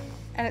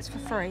and it's for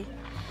free.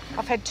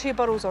 I've had 2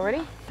 bottles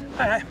already.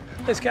 Okay,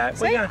 let's go.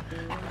 See? We're going.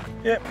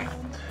 Yep.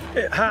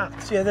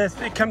 Hearts, yeah,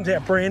 it comes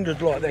out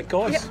branded like that,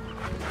 guys. Yep.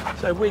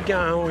 So we're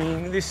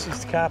going, this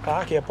is the car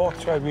park, our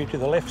bike's over here to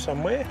the left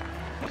somewhere.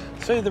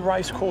 See the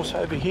race course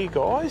over here,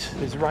 guys?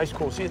 There's a race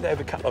course here. They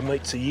have a couple of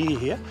meets a year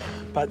here,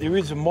 but there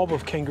is a mob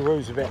of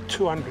kangaroos, about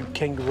 200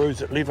 kangaroos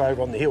that live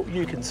over on the hill.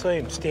 You can see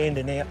them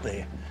standing out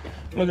there.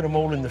 Look at them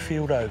all in the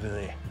field over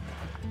there.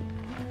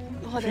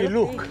 Oh, If you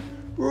look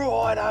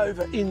right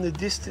over in the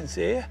distance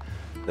there,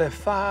 the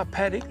far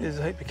paddock, there's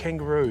a heap of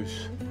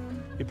kangaroos.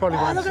 You probably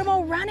won't look at them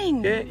all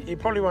running. Yeah, you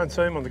probably won't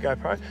see them on the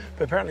GoPro,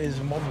 but apparently there's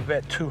a mob of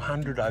about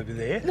 200 over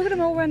there. Look at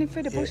them all running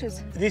through the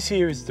bushes. This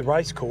here is the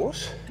race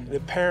course.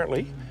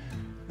 Apparently,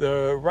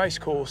 the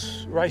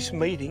race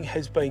meeting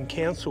has been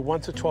cancelled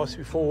once or twice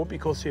before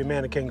because of the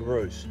amount of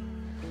kangaroos.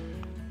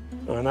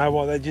 I know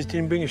why they just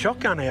didn't bring a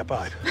shotgun out,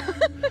 babe.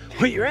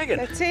 What do you reckon?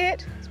 That's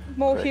it. It's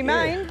more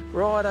humane. Yeah,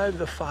 right over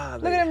the far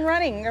there. Look at them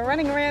running. They're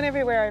running around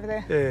everywhere over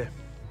there. Yeah.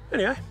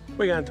 Anyway,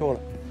 we're going to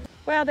toilet.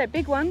 Wow, they're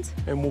big ones.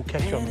 And we'll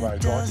catch you on the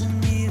road, guys.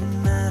 Doesn't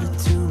even matter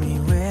to me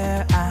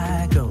where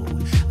I go.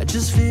 I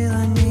just feel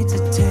I need to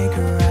take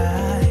a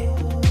ride.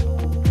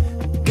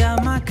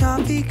 Got my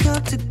coffee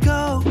cup to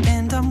go,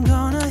 and I'm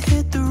gonna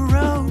hit the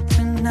road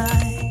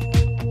tonight.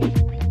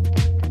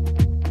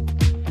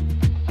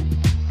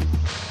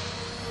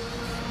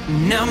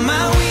 Now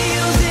my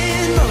wheels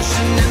in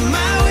motion and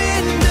my